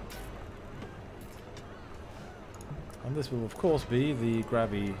 And this will of course be the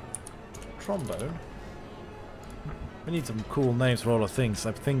Gravy Trombone. We need some cool names for all the things.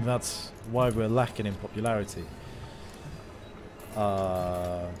 I think that's why we're lacking in popularity.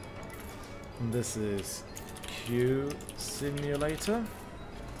 This is Q Simulator.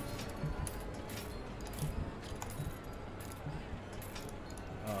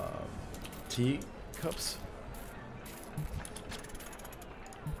 Teacups.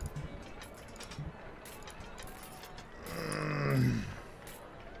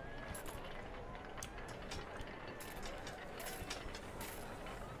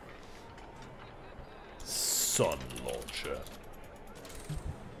 Sun launcher.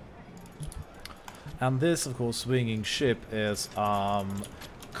 And this, of course, swinging ship is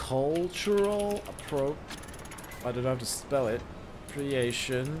cultural I don't know how to spell it.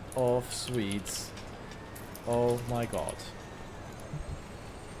 Creation of Swedes. Oh my god.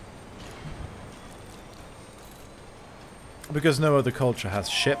 Because no other culture has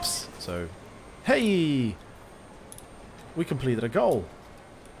ships, so... Hey! We completed a goal.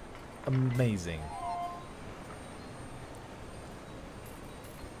 Amazing.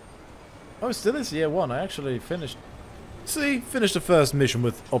 Oh, it still is year 1. I actually finished... See? Finished the first mission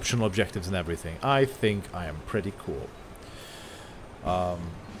with optional objectives and everything. I think I am pretty cool.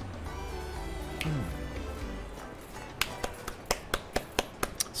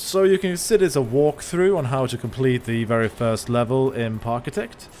 So you can consider this a walkthrough on how to complete the very first level in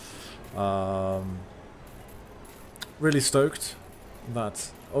Parkitect. Really stoked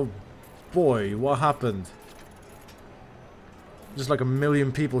that... Oh boy, what happened? Just like 1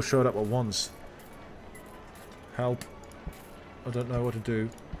 million people showed up at once. Help. I don't know what to do.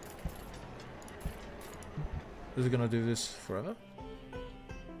 Is it gonna do this forever?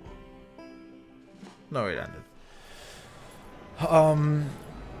 No, it ended.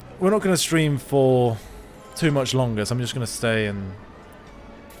 We're not gonna stream for too much longer, so I'm just gonna stay and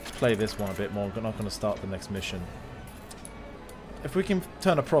play this one a bit more. I'm not gonna start the next mission. If we can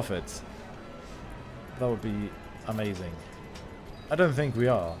turn a profit, that would be amazing. I don't think we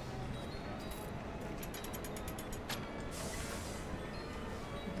are.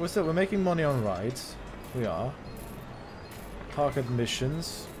 We're making money on rides. We are. Park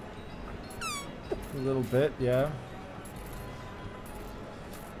admissions. A little bit, yeah.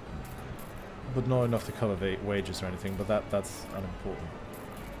 But not enough to cover the wages or anything, but that's unimportant.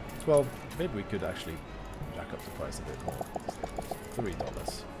 Well, maybe we could actually jack up the price a bit more.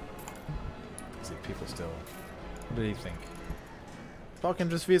 $3. See if people still... What do you think? Park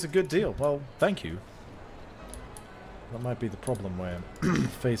entrance fee is a good deal. Well, thank you. That might be the problem we're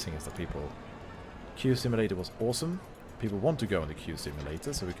facing is that people... Queue Simulator was awesome. People want to go on the Queue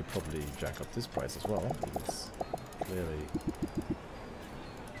Simulator, so we could probably jack up this price as well. It's clearly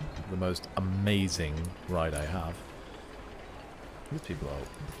the most amazing ride I have. These people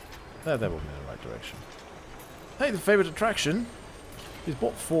are... They're moving in the right direction. Hey, the favorite attraction! He's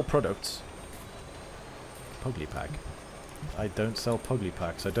bought 4 products. Pugly pack. I don't sell Pugly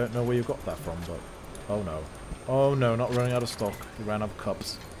packs. I don't know where you got that from, but... Oh no. Oh no, not running out of stock. We ran out of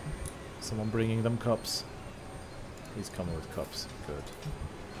cups. Someone bringing them cups. He's coming with cups. Good.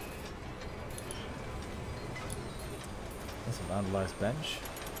 That's a vandalized bench.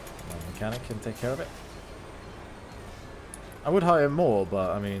 My mechanic can take care of it. I would hire more,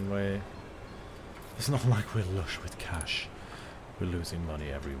 but I mean, it's not like we're lush with cash. We're losing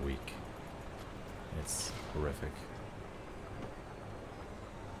money every week. It's horrific.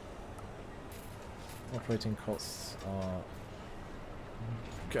 Operating costs are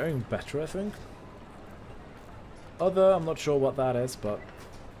going better, I think. Other, I'm not sure what that is, but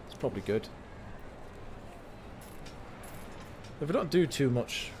it's probably good. If we don't do too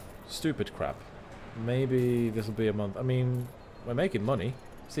much stupid crap, maybe this will be a month. I mean, we're making money.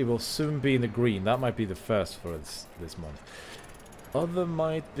 See, we'll soon be in the green. That might be the first for us this month. Other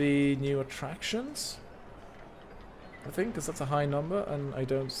might be new attractions, I think, because that's a high number, and I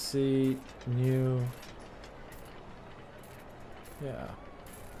don't see new... Yeah.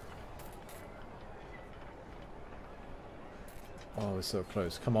 Oh, we're so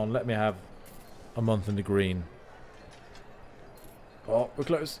close. Come on, let me have a month in the green. Oh, we're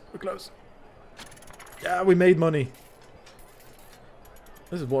close. We're close. Yeah, we made money.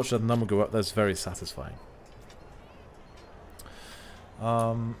 Let's watch that number go up. That's very satisfying.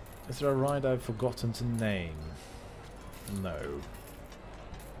 Is there a ride I've forgotten to name? No.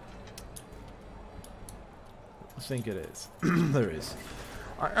 I think it is. There is.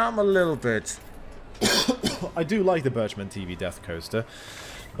 I am a little bit... I do like the Birchman TV Death Coaster,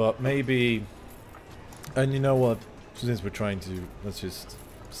 but maybe... And you know what? Since we're trying to... Let's just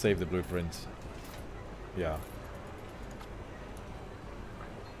save the blueprint. Yeah.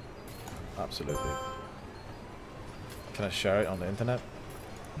 Absolutely. Can I share it on the internet?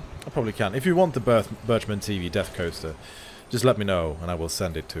 I probably can. If you want the Birchman TV Death Coaster, just let me know and I will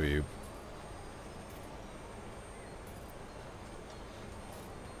send it to you.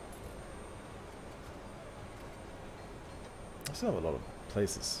 I still have a lot of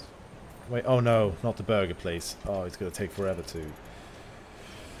places. Wait, oh no, not the burger place. Oh, it's going to take forever to...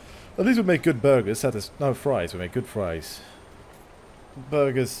 At least we make good burgers. No, fries. We make good fries.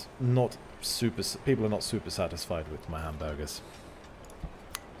 Burgers, not super... People are not super satisfied with my hamburgers.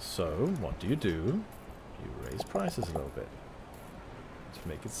 So, what do? You raise prices a little bit. To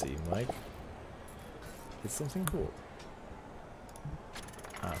make it seem like it's something cool.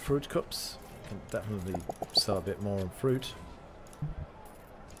 Fruit cups. Can definitely sell a bit more on fruit.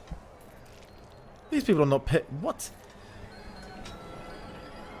 These people are not what?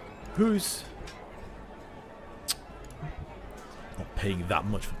 Who's not paying that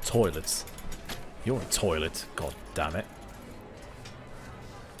much for toilets? You're a toilet, god damn it.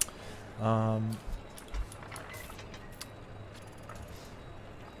 Oh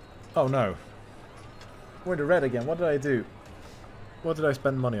no. We're in the red again. What did I do? What did I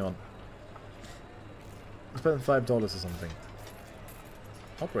spend money on? I spent $5 or something.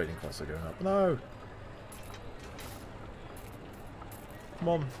 Operating costs are going up. No! Come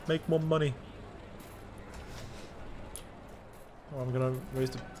on, make more money. Oh, I'm gonna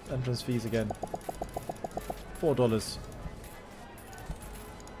raise the entrance fees again. $4.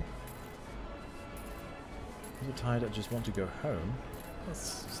 I'm so tired I just want to go home.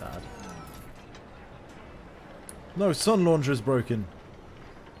 That's sad. No, sun launcher is broken.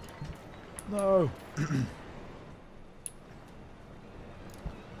 No.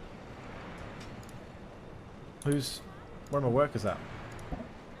 Where are my workers at?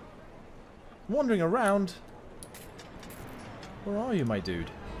 Wandering around. Where are you, my dude?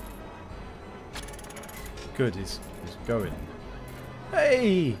 Good, he's going.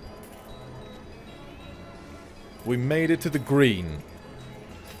 Hey! We made it to the green.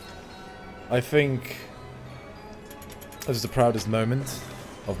 I think this is the proudest moment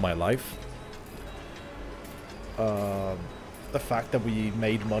of my life. The fact that we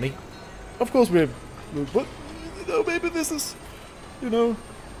made money. Of course but you know, maybe this is, you know,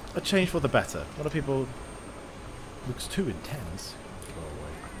 a change for the better. A lot of people looks too intense. Go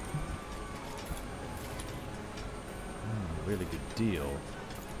away. Really good deal.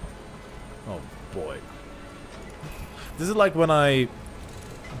 Oh boy. This is like when I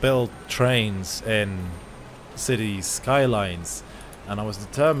build trains in city skylines, and I was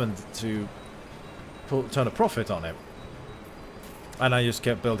determined to turn a profit on it. And I just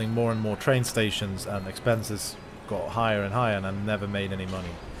kept building more and more train stations, and expenses got higher and higher, and I never made any money.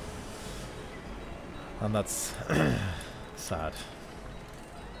 And that's sad.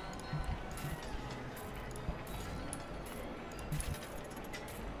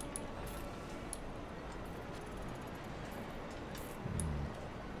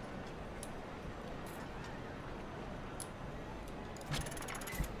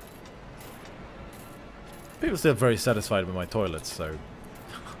 People still very satisfied with my toilets, so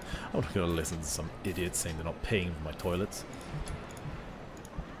I'm not going to listen to some idiots saying they're not paying for my toilets.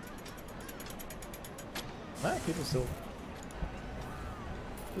 Ah, people still...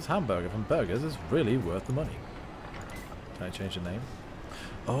 This hamburger from Burgers is really worth the money. Can I change the name?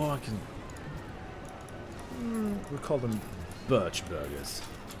 Oh, I can... we'll call them Birch Burgers.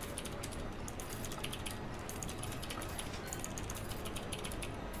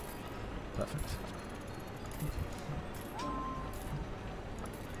 Perfect.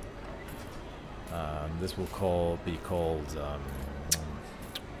 This will be called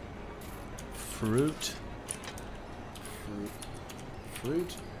Fruit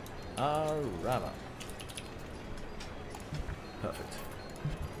Arama. Perfect.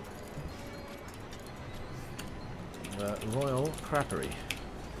 The Royal Crappery.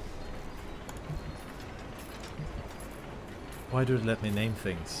 Why do it let me name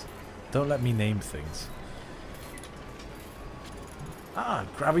things? Don't let me name things. Ah,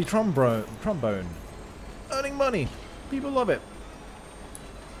 grabby trombone. Earning money. People love it.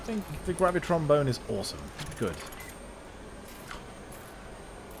 I think the grabby trombone is awesome. Good.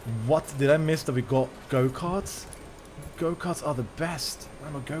 What? Did I miss that we got go-karts? Go-karts are the best. Where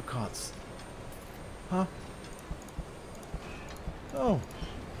are my go-karts? Huh? Oh.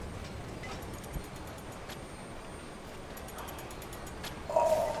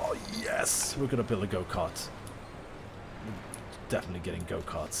 Oh, yes! We're gonna build a go-kart. Definitely getting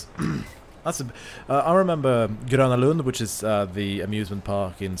go-karts. That's I remember Gröna Lund, which is the amusement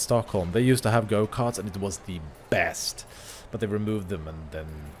park in Stockholm. They used to have go-karts, and it was the best. But they removed them and then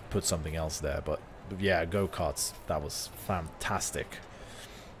put something else there. But yeah, go-karts, that was fantastic.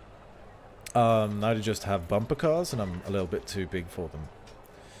 Now they just have bumper cars, and I'm a little bit too big for them.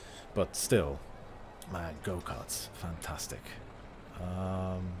 But still, man, go-karts, fantastic.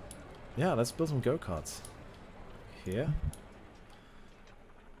 Yeah, let's build some go-karts. Here.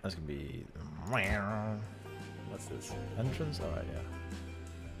 That's gonna be... What's this? Entrance? Alright, yeah.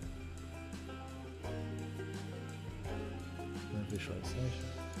 No visualization.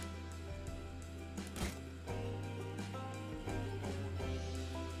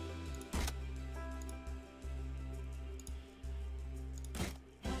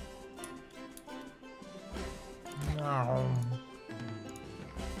 No.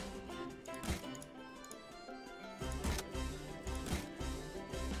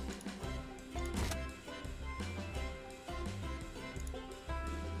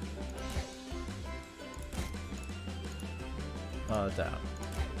 Down.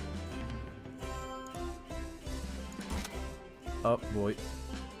 Up, boy.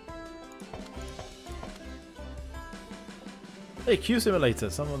 Hey, Q Simulator,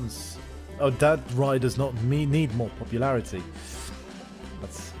 someone's... Oh, that ride does not need more popularity.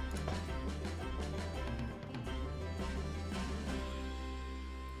 That's...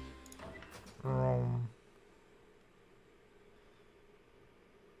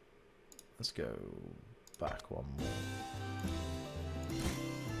 Let's go back one more.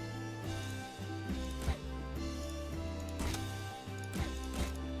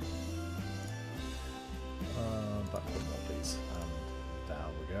 Back one more, please. And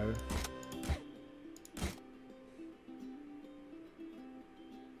down we go.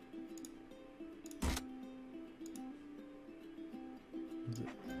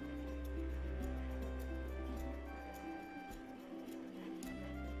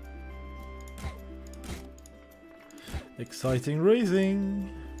 Exciting racing!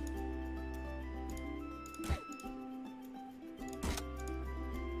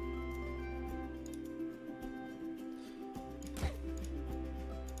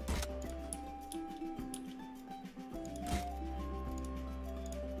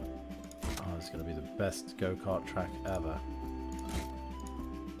 Oh, it's going to be the best go-kart track ever.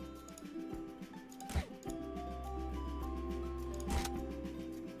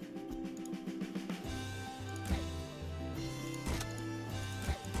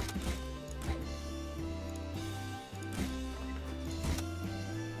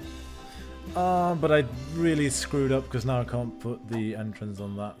 But I really screwed up because now I can't put the entrance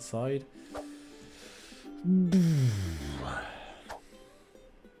on that side.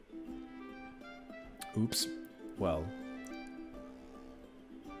 Oops. Well.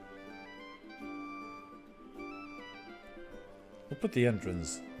 We'll put the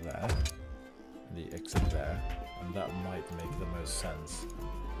entrance there, the exit there, and that might make the most sense.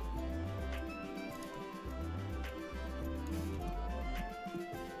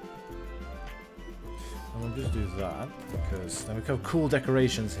 And we'll just do that, because then we have cool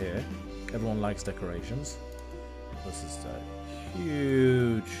decorations here. Everyone likes decorations. This is a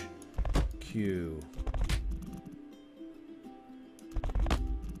huge queue.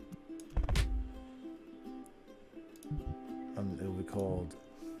 And it'll be called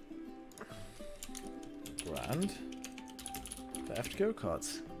Grand Theft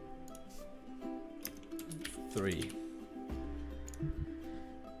Go-Karts 3.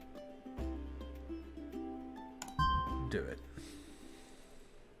 Do it.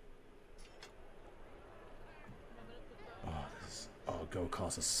 Oh,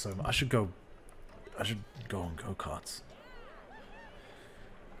 go-karts are so much. I should go on go-karts.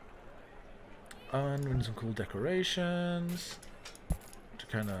 And we need some cool decorations to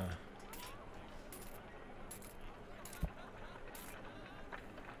kind of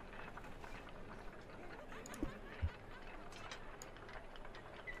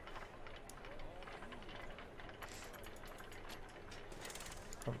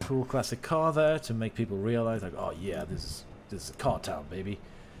have a cool classic car there to make people realize, like, oh yeah, this is a car town, baby.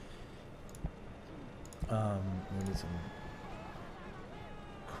 We need some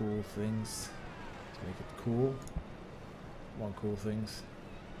cool things. Make it cool. One cool things.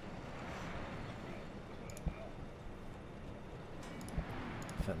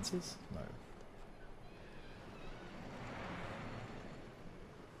 Fences? No.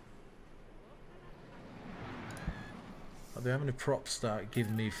 Do they have any props that give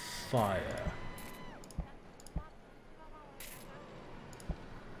me fire?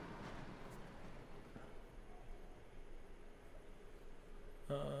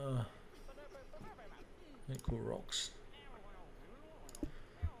 Cool rocks.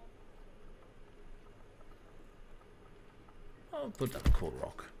 I'll put down a cool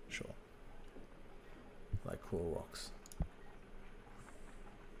rock, sure. Like cool rocks.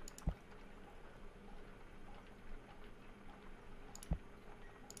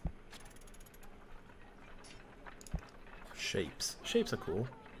 Shapes. Shapes are cool.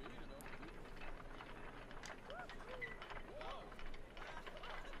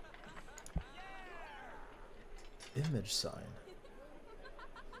 Image sign.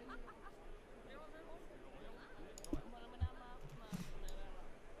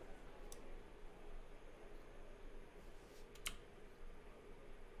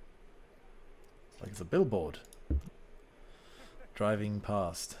 Like it's a billboard. Driving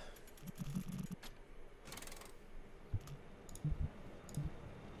past.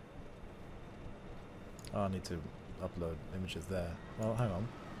 Oh, I need to upload images there. Well, hang on.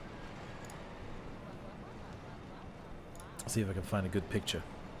 See if I can find a good picture.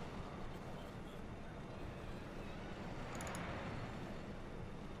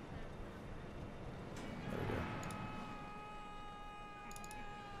 There we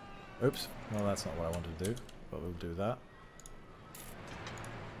go. Oops. Well, that's not what I wanted to do, but we'll do that.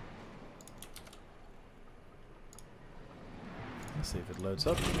 Let's see if it loads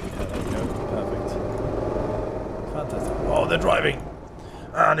up. Yeah, there we go. Perfect. Fantastic. Oh, they're driving!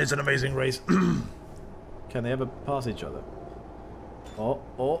 And it's an amazing race. Can they ever pass each other?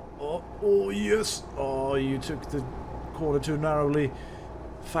 Oh, yes! Oh, you took the corner too narrowly.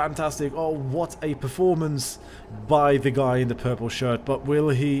 Fantastic. Oh, what a performance by the guy in the purple shirt. But will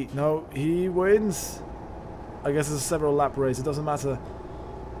he? No, he wins. I guess it's a several lap race. It doesn't matter.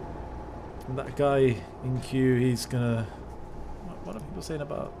 And that guy in queue, he's gonna... What are people saying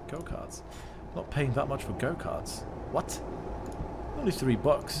about go-karts? Not paying that much for go-karts. What? Only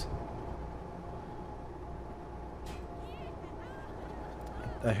 $3.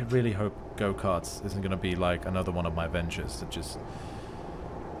 I really hope go-karts isn't going to be like another one of my ventures that just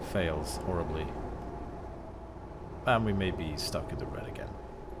fails horribly. And we may be stuck in the red again.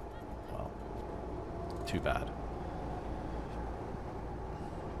 Well, too bad.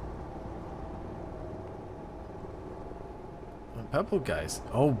 And purple guys.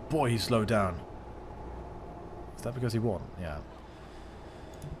 Oh boy, he slowed down. Is that because he won? Yeah.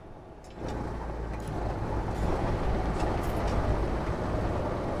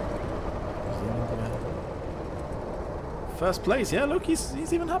 First place, yeah, look, he's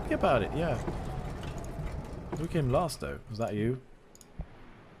even happy about it, yeah. Who came last, though? Was that you?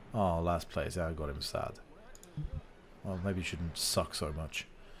 Oh, last place, yeah, I got him sad. Well, maybe you shouldn't suck so much.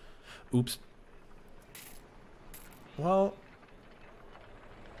 Oops. well,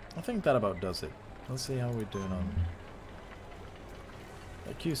 I think that about does it. Let's see how we're doing on...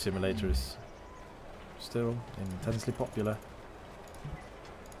 The Q Simulator is still intensely popular.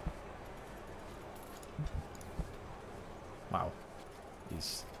 Wow.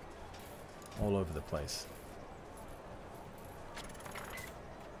 He's all over the place.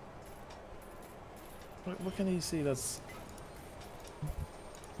 What can he see that's...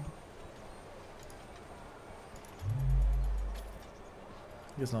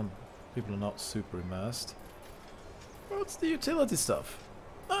 I guess not, people are not super immersed. What's the utility stuff?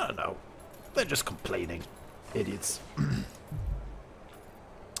 I don't know. They're just complaining. Idiots.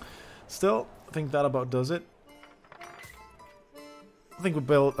 Still, I think that about does it. I think we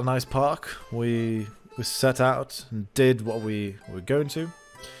built a nice park. We set out and did what we were going to.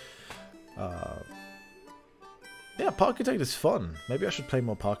 Yeah, Parkitect is fun. Maybe I should play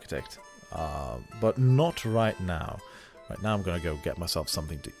more Parkitect. But not right now. Right now I'm gonna go get myself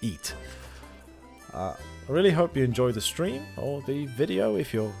something to eat. I really hope you enjoyed the stream or the video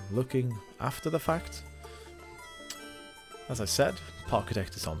if you're looking after the fact. As I said,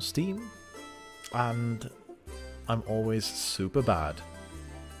 Parkitect is on Steam, and I'm always super bad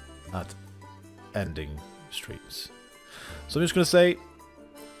at ending streams. So I'm just going to say,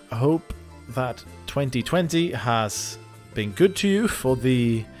 I hope that 2020 has been good to you for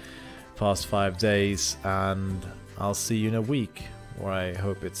the past 5 days, and I'll see you in a week, where I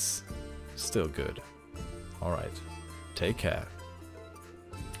hope it's still good. Alright, take care.